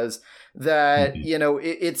person was, that you know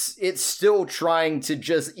it's still trying to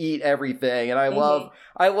just eat everything. And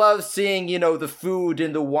I love seeing, you know, the food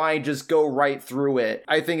and the wine just go right through it.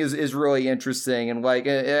 I think is really interesting. And like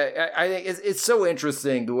I think it's so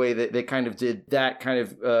interesting the way that they kind of did that kind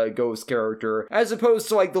of ghost character, as opposed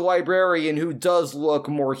to like the librarian, who does look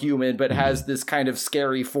more human but has this kind of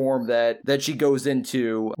scary form that she goes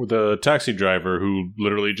into. With the taxi driver who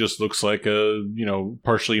literally just looks like a, you know,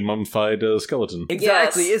 partially mummified skeleton.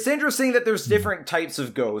 Exactly. Yes. It's interesting that there's different types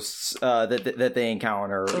of ghosts that they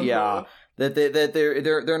encounter. Yeah. That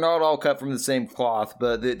they're not all cut from the same cloth,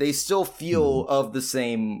 but they still feel of the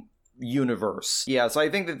same universe. Yeah, so I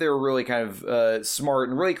think that they're really kind of smart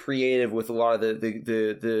and really creative with a lot of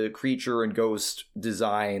the creature and ghost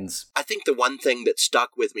designs. I think the one thing that stuck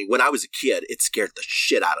with me when I was a kid, it scared the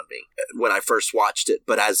shit out of me when I first watched it.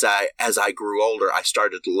 But as I grew older, I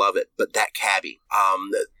started to love it. But that cabbie,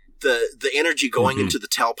 the energy going into the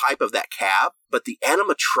tailpipe of that cab, but the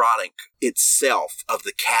animatronic itself of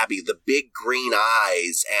the cabbie, the big green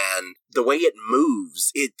eyes and the way it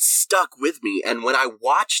moves, it stuck with me. And when I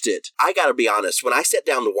watched it, I gotta be honest, when I sat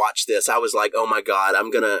down to watch this, I was like, oh my God,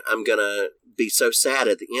 I'm gonna be so sad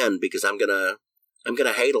at the end because I'm gonna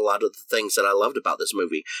hate a lot of the things that I loved about this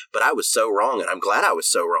movie. But I was so wrong, and I'm glad I was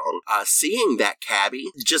so wrong. Seeing that cabbie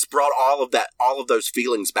just brought all of those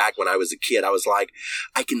feelings back when I was a kid. I was like,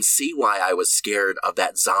 I can see why I was scared of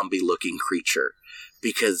that zombie-looking creature.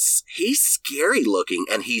 Because he's scary looking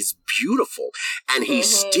and he's beautiful and he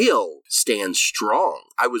still stands strong.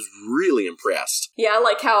 I was really impressed. Yeah, I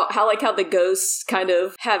like how the ghosts kind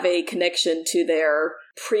of have a connection to their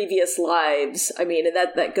previous lives. I mean, and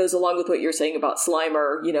that goes along with what you're saying about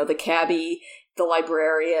Slimer, you know, the cabbie, the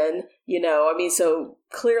librarian, you know, I mean, so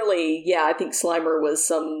clearly, yeah, I think Slimer was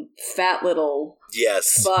some fat little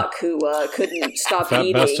fuck who couldn't stop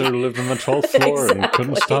eating. Fat bastard who lived on the 12th floor and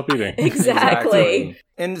couldn't stop eating. Exactly.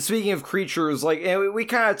 And speaking of creatures, like we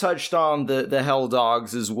kind of touched on the Hell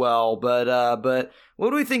Dogs as well, but what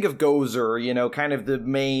do we think of Gozer? You know, kind of the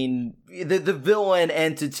main, the villain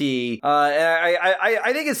entity. And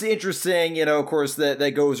I think it's interesting, you know, of course, that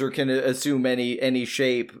Gozer can assume any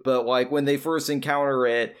shape, but like when they first encounter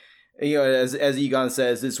it, you know, as Egon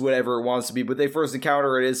says, it's whatever it wants to be, but they first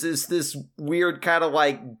encounter it as this weird kind of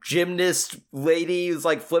like gymnast lady who's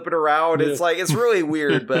like flipping around. Yeah. It's like, it's really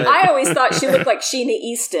weird, but I always thought she looked like Sheena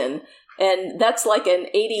Easton. And that's like an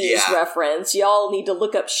 80s reference. Y'all need to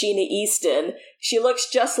look up Sheena Easton. She looks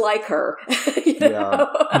just like her. You know?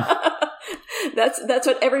 That's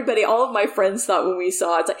what everybody, all of my friends thought when we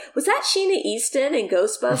saw it. It's like, was that Sheena Easton in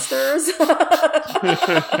Ghostbusters?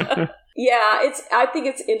 Yeah, I think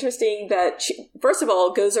it's interesting that, first of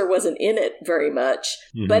all, Gozer wasn't in it very much,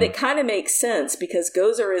 but it kind of makes sense because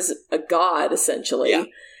Gozer is a god, essentially. Yeah.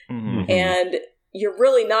 And you're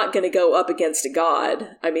really not going to go up against a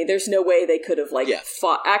god. I mean, there's no way they could have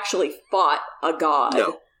fought a god,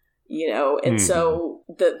 you know? And so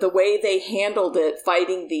the way they handled it,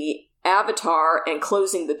 fighting the Avatar and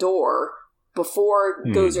closing the door before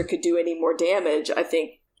Gozer could do any more damage, I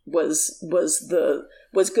think was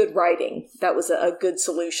good writing. That was a good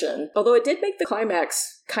solution. Although it did make the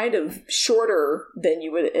climax kind of shorter than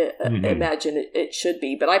you would imagine it should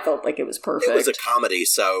be, but I felt like it was perfect. It was a comedy,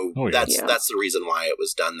 so that's the reason why it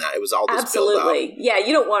was done that. It was all this absolutely. Yeah,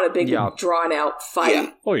 you don't want a big drawn out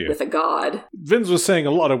fight with a god. Vince was saying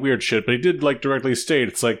a lot of weird shit, but he did like directly state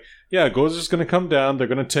it's like, yeah, Gozer's going to come down, they're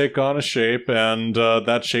going to take on a shape, and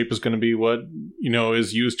that shape is going to be what, you know,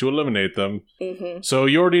 is used to eliminate them. So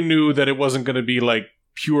you already knew that it wasn't going to be like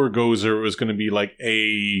pure Gozer, it was going to be like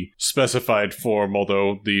a specified form,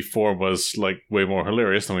 although the form was like way more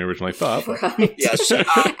hilarious than we originally thought. Right. Yes.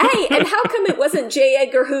 Hey, and how come it wasn't J.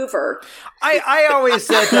 Edgar Hoover? I always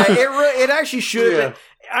said that. It actually should have been.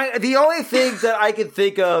 The only thing that I can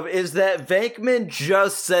think of is that Venkman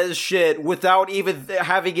just says shit without even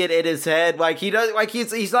having it in his head. Like he does, like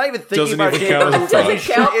he's not even thinking about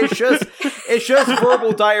shit. It's just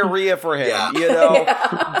verbal diarrhea for him, you know.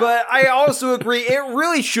 Yeah. But I also agree, it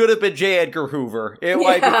really should have been J. Edgar Hoover.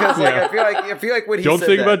 I feel like when he don't said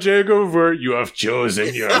think that, about J. Edgar Hoover. You have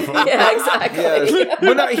chosen your. Yeah, exactly. Yes.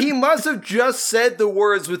 But no, he must have just said the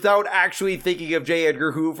words without actually thinking of J.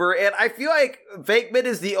 Edgar Hoover, and I feel like Venkman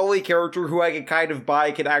is the only character who I can kind of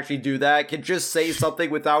buy can actually do that, can just say something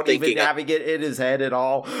without even having it in his head at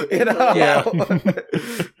all. You know? Yeah.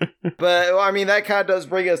 But, I mean, that kind of does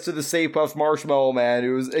bring us to the Stay Puft Marshmallow Man. It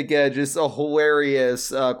was, again, just a hilarious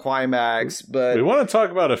climax. But we want to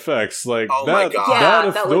talk about effects. Like, my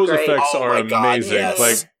God. those effects are amazing. Yes.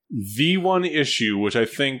 Like, the one issue, which I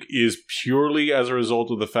think is purely as a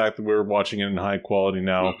result of the fact that we're watching it in high quality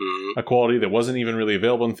now, a quality that wasn't even really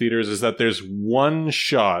available in theaters, is that there's one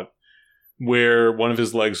shot where one of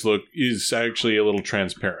his legs is actually a little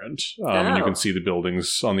transparent. And you can see the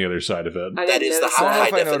buildings on the other side of it. That is the high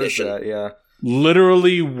definition. That, yeah.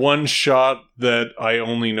 Literally one shot that I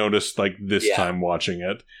only noticed like this time watching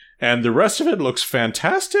it. And the rest of it looks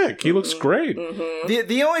fantastic. He looks great.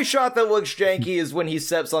 The only shot that looks janky is when he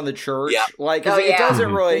steps on the church. Yeah. Like, 'cause it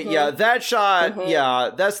doesn't really, that shot,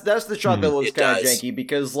 that's the shot that looks kind of janky,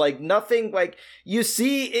 because, like, nothing, like, you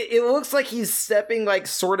see, it looks like he's stepping, like,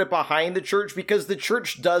 sort of behind the church, because the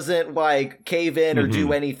church doesn't, like, cave in or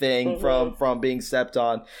do anything from being stepped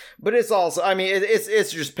on. But it's also, I mean,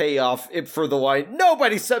 it's just payoff for the line,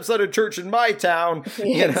 nobody steps on a church in my town.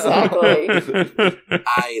 You know? Exactly.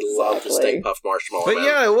 I love the Stay Puft Marshmallow But Man.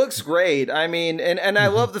 yeah, it looks great. I mean, and I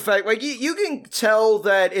love the fact, like, you can tell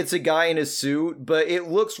that it's a guy in a suit, but it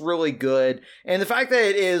looks really good. And the fact that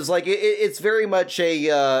it is, like, it's very much a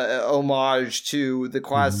homage to the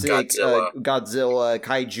classic Godzilla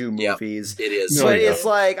kaiju movies. It is. But it's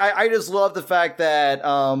like, I just love the fact that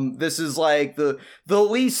this is, like, the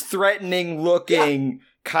least threatening looking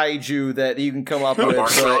kaiju that you can come up with,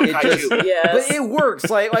 but but it works.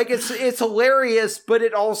 Like it's hilarious, but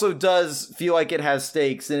it also does feel like it has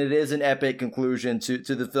stakes, and it is an epic conclusion to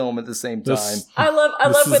the film at the same time. I love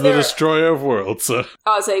This when is the destroyer of worlds.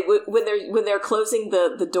 I'll say when they're closing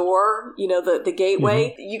the door, you know, the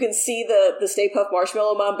gateway, you can see the Stay Puft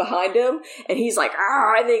Marshmallow Man behind him, and he's like,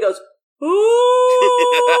 ah, and then he goes,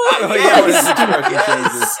 ooh!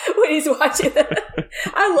 When he's watching that.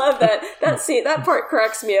 I love that scene. That part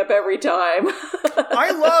cracks me up every time.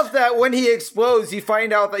 I love that when he explodes, you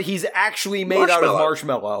find out that he's actually made out of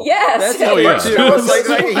marshmallow. Yes. That's too. It's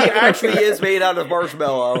like he actually is made out of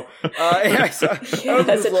marshmallow. And I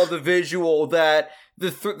just love the visual that the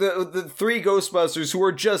three Ghostbusters who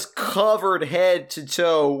are just covered head to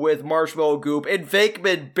toe with marshmallow goop, and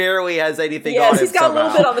Venkman barely has anything on him. Yes, he's got a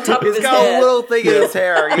little bit on the top of his head. He's got a little thing in his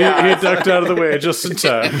hair. Yeah. He ducked out of the way just in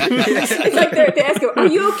time. It's like they ask him, "Are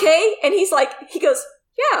you okay?" And he goes,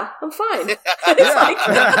 "Yeah, I'm fine."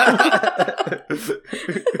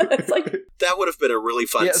 It's like that would have been a really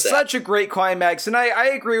fun set. Such a great climax, and I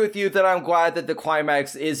agree with you that I'm glad that the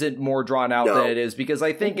climax isn't more drawn out than it is, because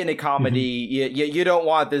I think in a comedy you don't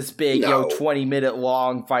want this big 20-minute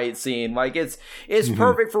long fight scene. Like it's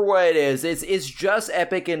perfect for what it is. It's just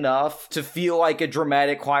epic enough to feel like a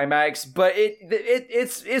dramatic climax, but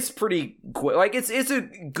it's pretty quick. Like it's a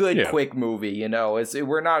good quick movie. You know,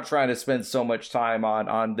 we're not trying to spend so much time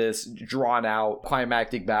on this drawn out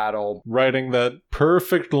climactic battle. Writing that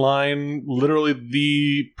perfect line, literally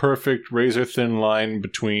the perfect razor thin line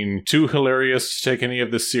between too hilarious to take any of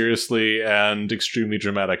this seriously and extremely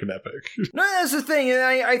dramatic and epic. No, that's the thing, and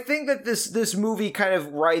I think that this movie kind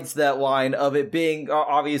of writes that line of it being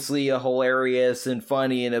obviously a hilarious and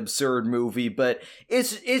funny and absurd movie, but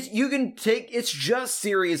it's just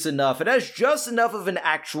serious enough. It has just enough of an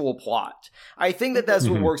actual plot. I think that that's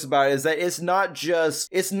what works about it, is that it's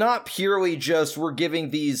not purely just we're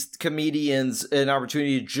giving these comedians an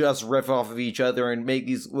opportunity to just riff off of each other and make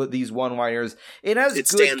these one-liners. It has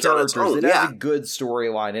good characters. It has a good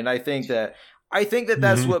storyline, and I think that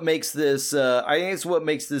that's what makes this. I think it's what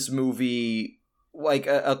makes this movie like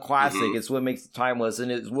a classic. It's what makes it timeless,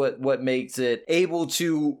 and it's what makes it able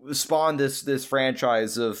to spawn this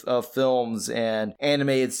franchise of films and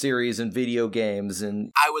animated series and video games.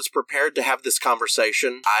 And I was prepared to have this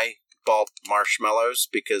conversation. I bought marshmallows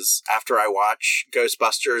because after I watch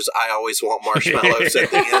Ghostbusters, I always want marshmallows at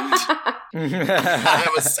the end. I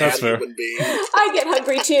am a sad human being. I get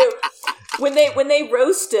hungry too. When they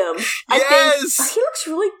roast him, I think he looks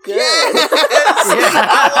really good. Yes.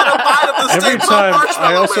 I want to buy the Every time,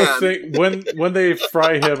 I also think when they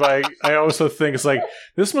fry him, I also think it's like,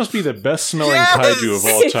 this must be the best smelling kaiju of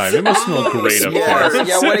all time. It must smell great up there.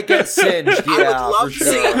 Yeah, when it gets singed.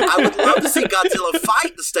 I would love to see Godzilla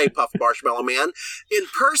fight the Stay Puft Marshmallow Man in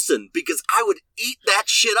person, because I would eat that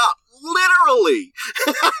shit up. Literally.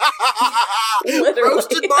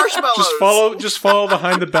 Roasted marshmallows. Just follow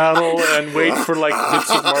behind the battle and wait for like bits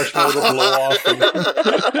of marshmallow to blow off.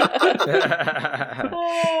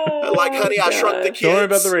 Like Honey, I Shrunk the Kids. Don't worry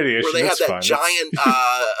about the radiation. Where they That's have that fine. giant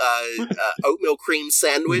oatmeal cream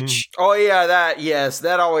sandwich. Oh yeah,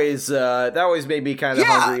 that always made me kind of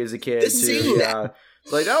hungry as a kid this too. scene. Yeah.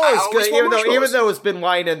 Like that always good, want even though it's been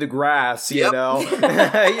lying in the grass, you Yep. know,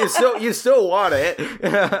 you still want it.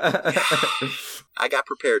 I got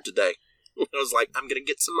prepared today. I was like, I'm going to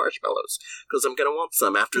get some marshmallows because I'm going to want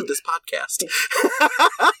some after this podcast.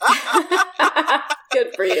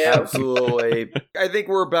 Good for you. Absolutely. I think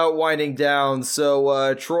we're about winding down.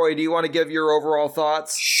 So, Troy, do you want to give your overall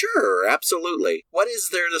thoughts? Sure, absolutely. What is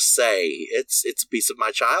there to say? It's a piece of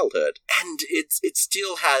my childhood, and it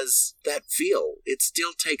still has that feel. It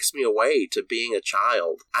still takes me away to being a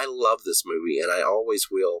child. I love this movie, and I always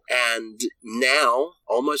will. And now,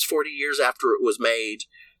 almost 40 years after it was made,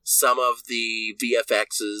 some of the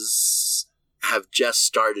VFXs have just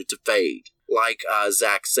started to fade. Like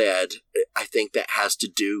Zach said, I think that has to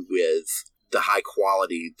do with the high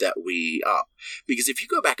quality that we up. Because if you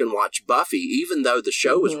go back and watch Buffy, even though the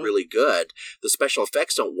show was really good, the special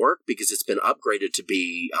effects don't work because it's been upgraded to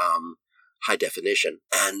be high definition.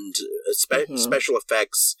 And special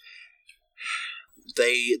effects,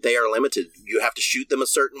 they are limited. You have to shoot them a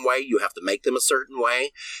certain way. You have to make them a certain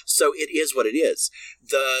way. So it is what it is.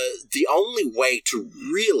 The only way to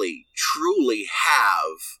really, truly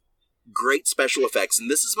have great special effects,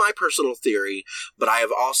 and this is my personal theory, but I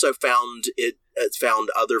have also found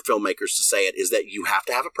other filmmakers to say it, is that you have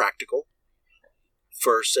to have a practical.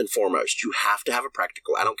 First and foremost, you have to have a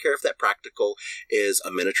practical. I don't care if that practical is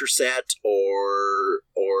a miniature set or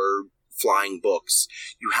flying books.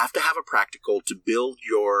 You have to have a practical to build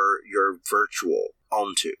your virtual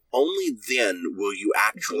onto. Only then will you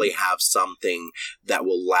actually have something that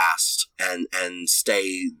will last and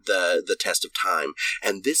stay the test of time.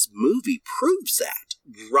 And this movie proves that.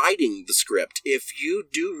 Writing the script, if you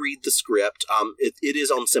do read the script, it is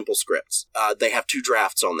on Simple Scripts. They have 2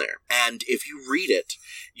 drafts on there, and if you read it,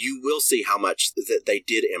 you will see how much that they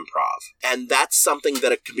did improv. And that's something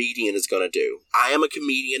that a comedian is going to do. I am a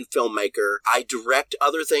comedian filmmaker. I direct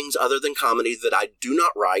other things other than comedy that I do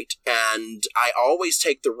not write, and I always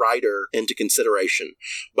take the writer into consideration.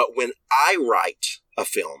 But when I write a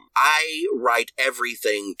film, I write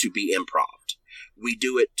everything to be improv. We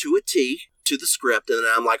do it to a T, to the script, and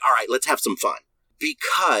then I'm like, all right, let's have some fun.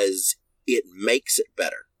 Because it makes it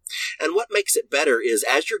better. And what makes it better is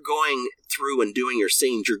as you're going through and doing your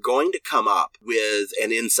scenes, you're going to come up with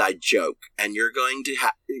an inside joke, and you're going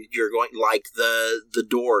like the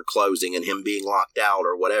door closing and him being locked out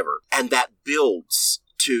or whatever. And that builds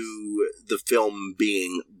to the film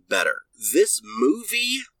being better. This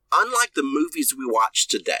movie, unlike the movies we watch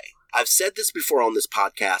today, I've said this before on this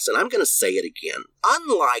podcast, and I'm going to say it again.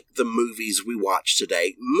 Unlike the movies we watch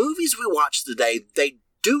today, they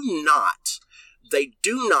do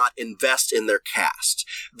not invest in their cast.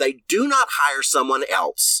 They do not hire someone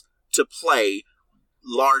else to play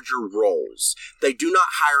larger roles. They do not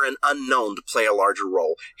hire an unknown to play a larger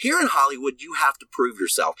role. Here in Hollywood, you have to prove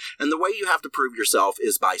yourself. And the way you have to prove yourself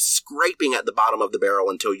is by scraping at the bottom of the barrel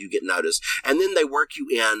until you get noticed. And then they work you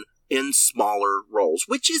in smaller roles,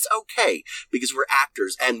 which is okay because we're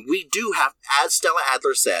actors, and we do have, as Stella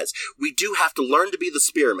Adler says, we do have to learn to be the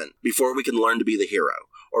spearman before we can learn to be the hero,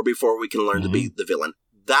 or before we can learn to be the villain.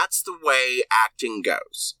 That's the way acting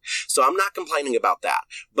goes. So I'm not complaining about that,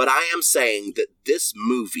 but I am saying that this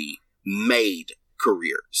movie made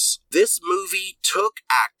careers. This movie took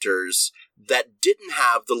actors that didn't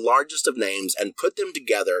have the largest of names and put them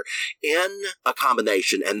together in a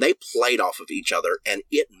combination, and they played off of each other, and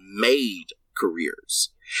it made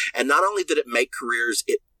careers. And not only did it make careers,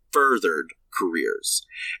 it furthered careers.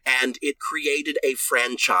 And it created a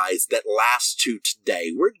franchise that lasts to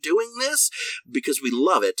today. We're doing this because we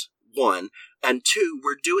love it, 1, and 2,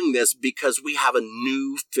 we're doing this because we have a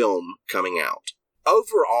new film coming out.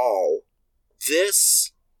 Overall,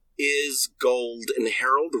 this is gold, and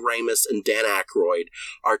Harold Ramis and Dan Aykroyd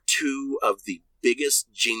are 2 of the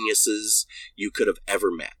biggest geniuses you could have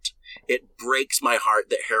ever met. It breaks my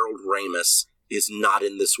heart that Harold Ramis is not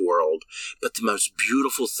in this world, but the most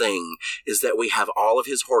beautiful thing is that we have all of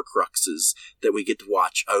his Horcruxes that we get to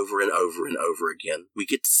watch over and over and over again. We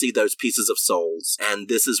get to see those pieces of souls, and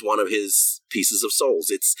this is one of his pieces of souls.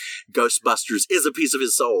 It's Ghostbusters is a piece of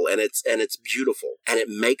his soul, and it's beautiful, and it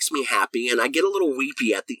makes me happy, and I get a little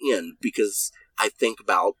weepy at the end because I think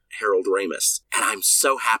about Harold Ramis. And I'm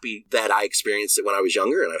so happy that I experienced it when I was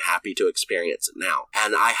younger, and I'm happy to experience it now.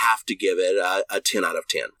 And I have to give it a 10 out of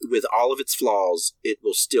 10. With all of its flaws, it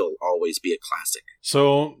will still always be a classic.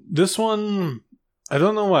 So this one, I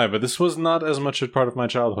don't know why, but this was not as much a part of my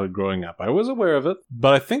childhood growing up. I was aware of it,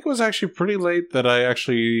 but I think it was actually pretty late that I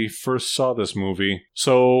actually first saw this movie.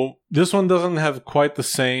 So this one doesn't have quite the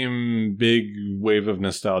same big wave of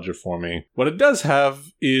nostalgia for me. What it does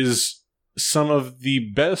have is some of the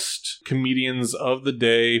best comedians of the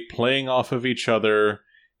day playing off of each other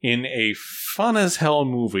in a fun as hell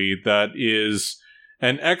movie that is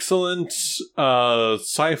an excellent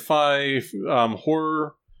sci-fi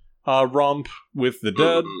horror romp with the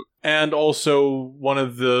dead, and also one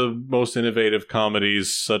of the most innovative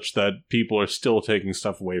comedies such that people are still taking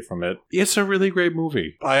stuff away from it. It's a really great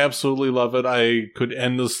movie. I absolutely love it. I could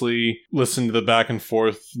endlessly listen to the back and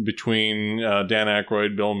forth between Dan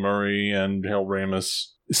Aykroyd, Bill Murray, and Harold Ramis.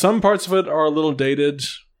 Some parts of it are a little dated,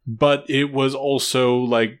 but it was also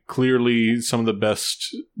like clearly some of the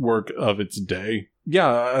best work of its day. Yeah,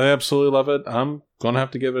 I absolutely love it. I'm gonna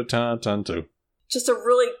have to give it a 10 out of 10 too. Just a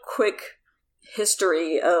really quick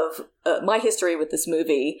history of my history with this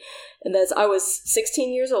movie. And that's, I was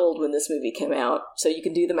 16 years old when this movie came out, so you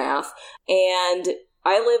can do the math. And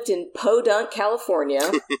I lived in Podunk, California,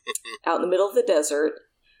 out in the middle of the desert.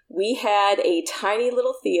 We had a tiny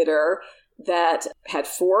little theater that had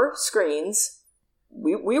 4 screens.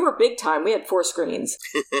 We were big time. We had 4 screens.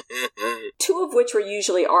 2 of which were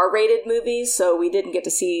usually R-rated movies, so we didn't get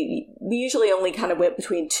to see... We usually only kind of went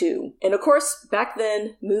between 2. And of course, back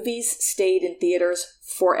then, movies stayed in theaters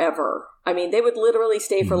forever. I mean, they would literally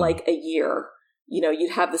stay for like a year. You know,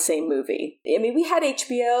 you'd have the same movie. I mean, we had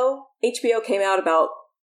HBO. HBO came out about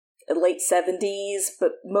late 70s,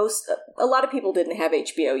 but a lot of people didn't have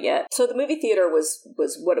HBO yet. So the movie theater was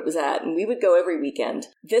what it was at, and we would go every weekend.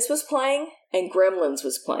 This was playing, and Gremlins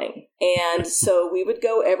was playing. And so we would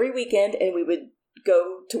go every weekend, and we would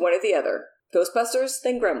go to one or the other. Ghostbusters,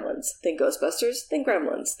 then Gremlins, then Ghostbusters, then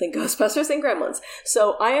Gremlins, then Ghostbusters, then Gremlins.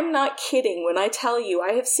 So I am not kidding when I tell you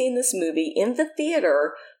I have seen this movie in the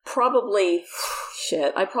theater probably,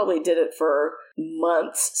 I probably did it for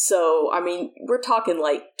months. So, I mean, we're talking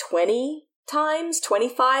like 20 times,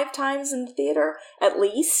 25 times in the theater, at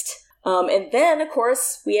least. And then, of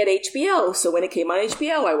course, we had HBO. So when it came on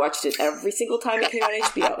HBO, I watched it every single time it came on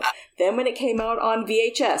HBO. Then when it came out on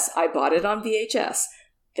VHS, I bought it on VHS.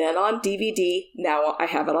 Then on DVD, now I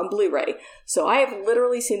have it on Blu-ray. So I have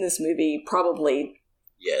literally seen this movie probably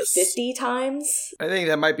 50 times. I think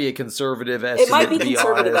that might be a conservative estimate. It might be a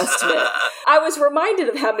conservative estimate. I was reminded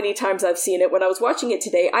of how many times I've seen it when I was watching it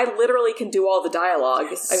today. I literally can do all the dialogue.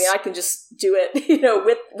 I mean, I can just do it,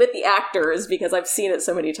 with the actors because I've seen it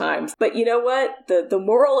so many times. But you know what? The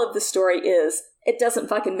moral of the story is it doesn't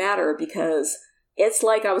fucking matter because it's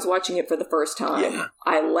like I was watching it for the first time. Yeah.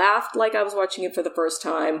 I laughed like I was watching it for the first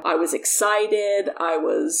time. I was excited. I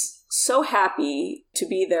was so happy to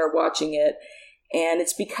be there watching it. And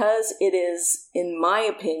it's because it is, in my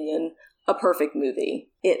opinion, a perfect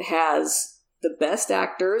movie. It has the best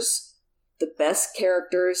actors, the best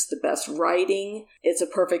characters, the best writing. It's a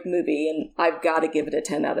perfect movie, and I've got to give it a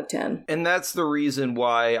 10 out of 10. And that's the reason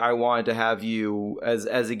why I wanted to have you as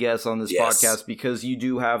a guest on this podcast, because you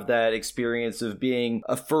do have that experience of being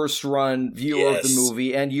a first-run viewer of the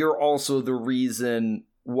movie, and you're also the reason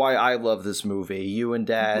why I love this movie. You and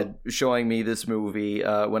Dad showing me this movie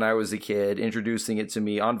when I was a kid, introducing it to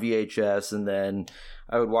me on VHS, and then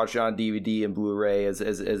I would watch it on DVD and Blu-ray as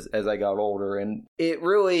I got older. And it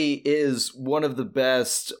really is one of the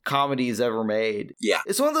best comedies ever made. Yeah.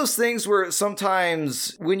 It's one of those things where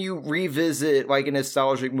sometimes when you revisit like a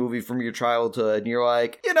nostalgic movie from your childhood and you're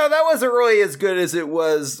like, that wasn't really as good as it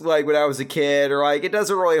was like when I was a kid, or like it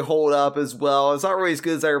doesn't really hold up as well. It's not really as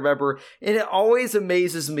good as I remember. And it always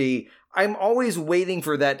amazes me. I'm always waiting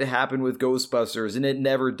for that to happen with Ghostbusters, and it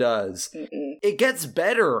never does. It gets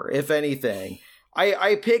better, if anything.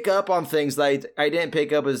 I pick up on things that I didn't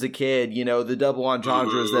pick up as a kid, the double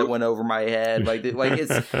entendres that went over my head.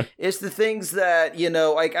 It's the things that,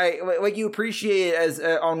 you appreciate it as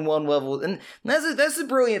on one level. And that's the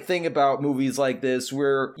brilliant thing about movies like this,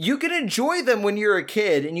 where you can enjoy them when you're a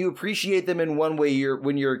kid and you appreciate them in one way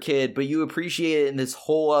when you're a kid, but you appreciate it in this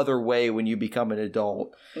whole other way when you become an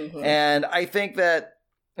adult. And I think that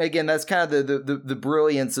again, that's kind of the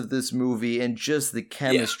brilliance of this movie and just the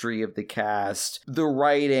chemistry of the cast, the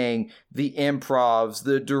writing, the improvs,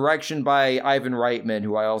 the direction by Ivan Reitman,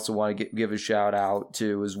 who I also want to give a shout out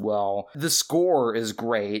to as well. The score is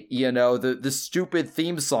great. You know, the stupid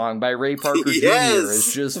theme song by Ray Parker Jr.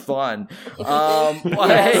 is just fun. I've been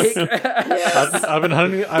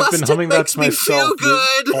humming that to myself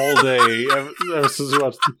all day ever since we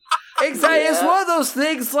watched it. Exactly. Yeah. It's one of those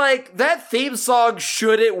things, like, that theme song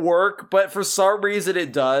shouldn't work, but for some reason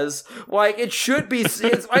it does. Like, it should be,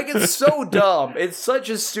 it's so dumb. It's such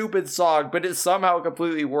a stupid song, but it somehow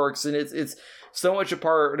completely works, and it's so much a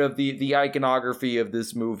part of the iconography of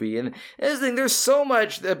this movie. And this thing, there's so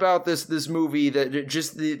much about this movie that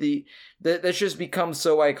just that's just become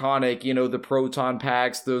so iconic. You know, the proton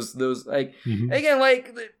packs, those like, again,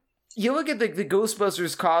 like, you look at the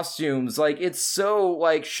Ghostbusters costumes, like, it's so,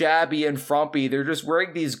 like, shabby and frumpy. They're just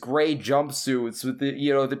wearing these gray jumpsuits with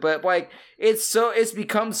but, like, it's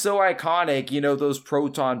become so iconic, you know, those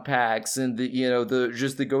proton packs and the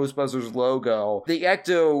Ghostbusters logo. The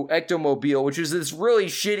Ectomobile, which is this really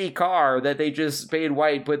shitty car that they just painted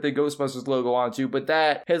white, put the Ghostbusters logo onto, but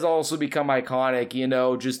that has also become iconic, you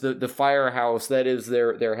know, just the firehouse that is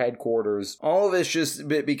their headquarters. All of this just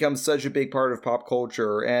becomes such a big part of pop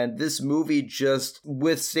culture, and this movie just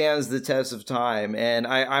withstands the test of time. And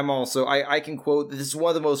I can quote, this is one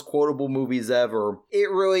of the most quotable movies ever. It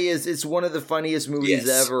really is. It's one of the funniest movies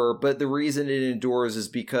ever, but the reason it endures is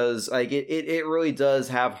because, like, it really does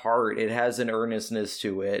have heart. It has an earnestness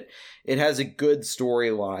to it. It has a good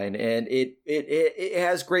storyline, and it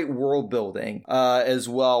has great world building as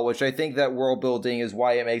well, which I think that world building is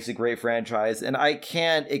why it makes a great franchise. And I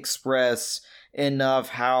can't express enough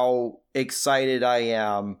how excited I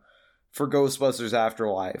am for Ghostbusters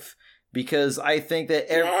Afterlife. Because I think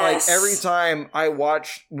that every time I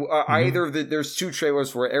watch there's two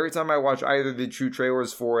trailers for it. Every time I watch either of the two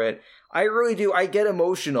trailers for it, I really do. I get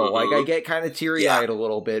emotional. Like, I get kind of teary-eyed a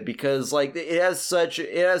little bit because, like, it has such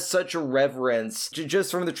a reverence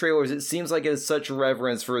just from the trailers. It seems like it has such a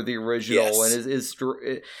reverence for the original,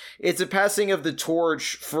 and it's a passing of the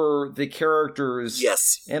torch for the characters,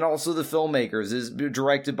 and also the filmmakers. It's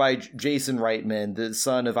directed by Jason Reitman, the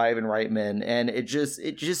son of Ivan Reitman, and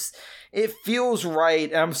it feels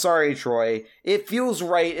right. I'm sorry, Troy. It feels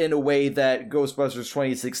right in a way that Ghostbusters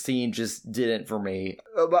 2016 just didn't for me.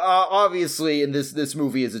 But obviously, in this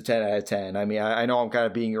movie is a 10 out of 10. I mean, I know I'm kind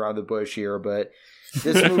of beating around the bush here, but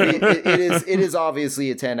this movie, it is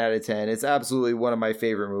obviously a 10 out of 10. It's absolutely one of my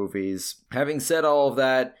favorite movies. Having said all of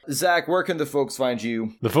that, Zach, where can the folks find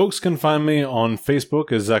you? The folks can find me on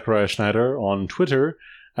Facebook as Zachariah Schneider, on Twitter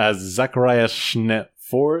as Zachariah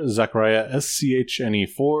Schne4, Zachariah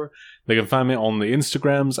SCHNE4. They can find me on the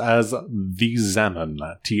Instagrams as The Zammon,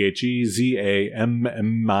 TheZammin.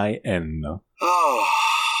 Oh,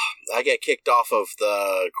 I get kicked off of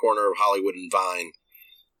the corner of Hollywood and Vine.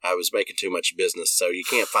 I was making too much business, so you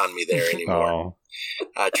can't find me there anymore.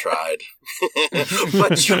 I tried.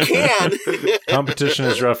 But you can. Competition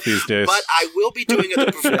is rough these days. But I will be doing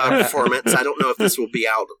a performance. I don't know if this will be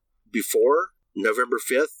out before November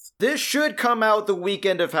 5th. This should come out the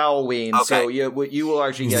weekend of Halloween, so you will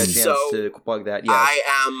actually get a chance to plug that. Yes. I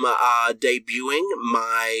am debuting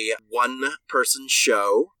my one-person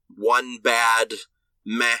show, One Bad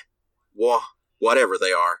Meh, whatever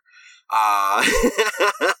they are. I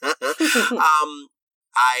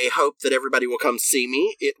hope that everybody will come see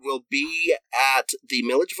me. It will be at the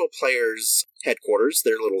Milledgeville Players headquarters,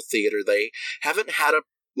 their little theater. They haven't had a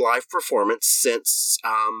live performance since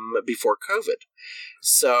before COVID.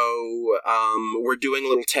 So we're doing a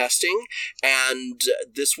little testing, and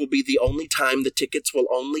this will be the only time the tickets will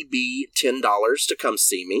only be $10 to come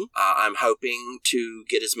see me. I'm hoping to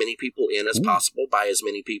get as many people in as possible, by as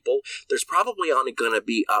many people. There's probably only going to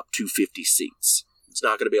be up to 50 seats. It's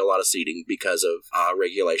not going to be a lot of seating because of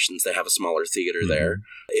regulations. They have a smaller theater there.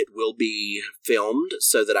 It will be filmed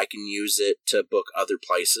so that I can use it to book other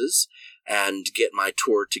places and get my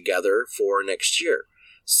tour together for next year.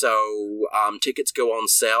 So tickets go on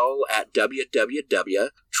sale at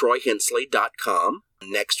www.troyhensley.com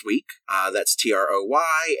next week. That's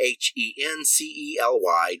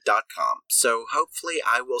TROYHENCELY.com. So hopefully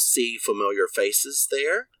I will see familiar faces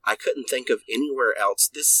there. I couldn't think of anywhere else.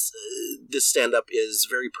 This stand-up is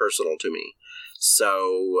very personal to me.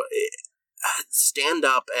 So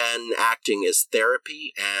stand-up and acting is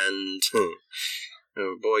therapy, and oh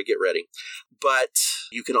boy, get ready. But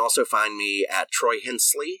you can also find me at Troy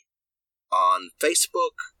Hensley on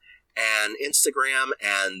Facebook and Instagram,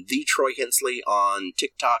 and The Troy Hensley on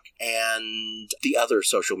TikTok and the other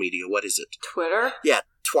social media. What is it? Twitter? Yeah,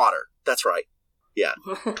 Twatter. That's right. Yeah.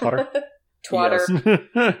 Twatter. Twatter.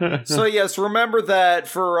 Yes. So yes, remember that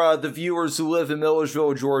for the viewers who live in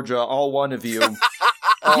Millersville, Georgia, all one of you.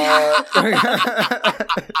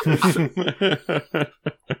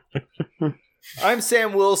 I'm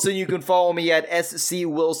Sam Wilson. You can follow me at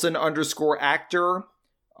SCWilson_actor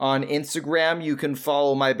on Instagram. You can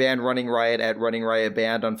follow my band Running Riot at Running Riot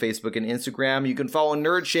Band on Facebook and Instagram. You can follow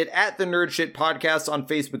Nerd Shit at The Nerd Shit Podcast on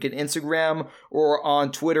Facebook and Instagram, or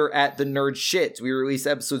on Twitter at The Nerd Shit. We release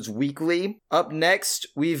episodes weekly. Up next,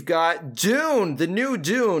 we've got Dune, the new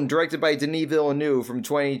Dune, directed by Denis Villeneuve from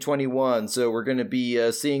 2021. So we're going to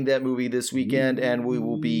be seeing that movie this weekend, and we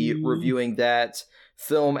will be reviewing that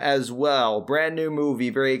film as well. Brand new movie.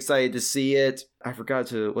 Very excited to see it. I forgot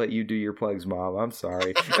to let you do your plugs, Mom. I'm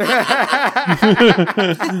sorry. I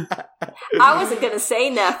wasn't going to say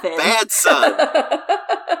nothing. Bad son.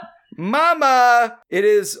 Mama! It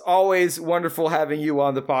is always wonderful having you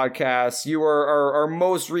on the podcast. You are our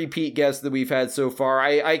most repeat guest that we've had so far.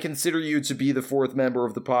 I consider you to be the fourth member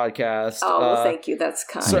of the podcast. Oh, well, thank you. That's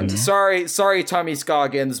kind. Sorry, Tommy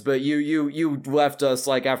Scoggins, but you left us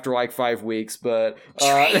after 5 weeks. But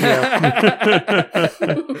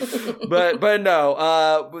but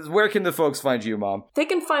no. Where can the folks find you, Mom? They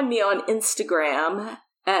can find me on Instagram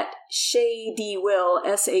at ShayDeeWill,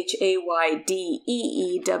 ShayDeewil.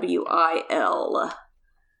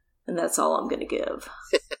 And that's all I'm going to give.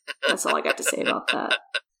 That's all I got to say about that.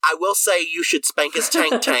 I will say you should spank his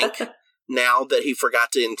tank now that he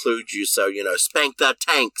forgot to include you. So, spank the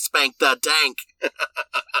tank.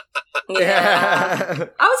 Yeah.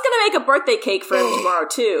 I was going to make a birthday cake for him tomorrow,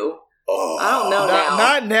 too. Oh. I don't know now.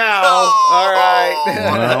 Not now. Oh. All right.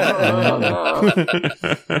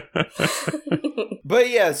 But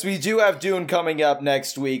yes, we do have Dune coming up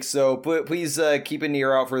next week, so please keep an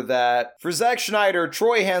ear out for that. For Zach Schneider,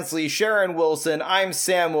 Troy Hensley, Sharon Wilson, I'm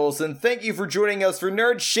Sam Wilson. Thank you for joining us for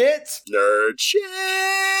Nerd Shit. Nerd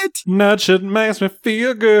Shit. Nerd Shit makes me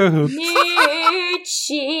feel good. Nerd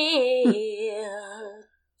Shit.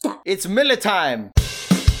 It's Miller time.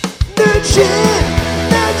 Nerd shit,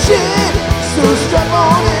 so strap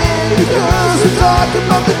on in, because we're talking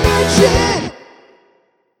about the nerd shit.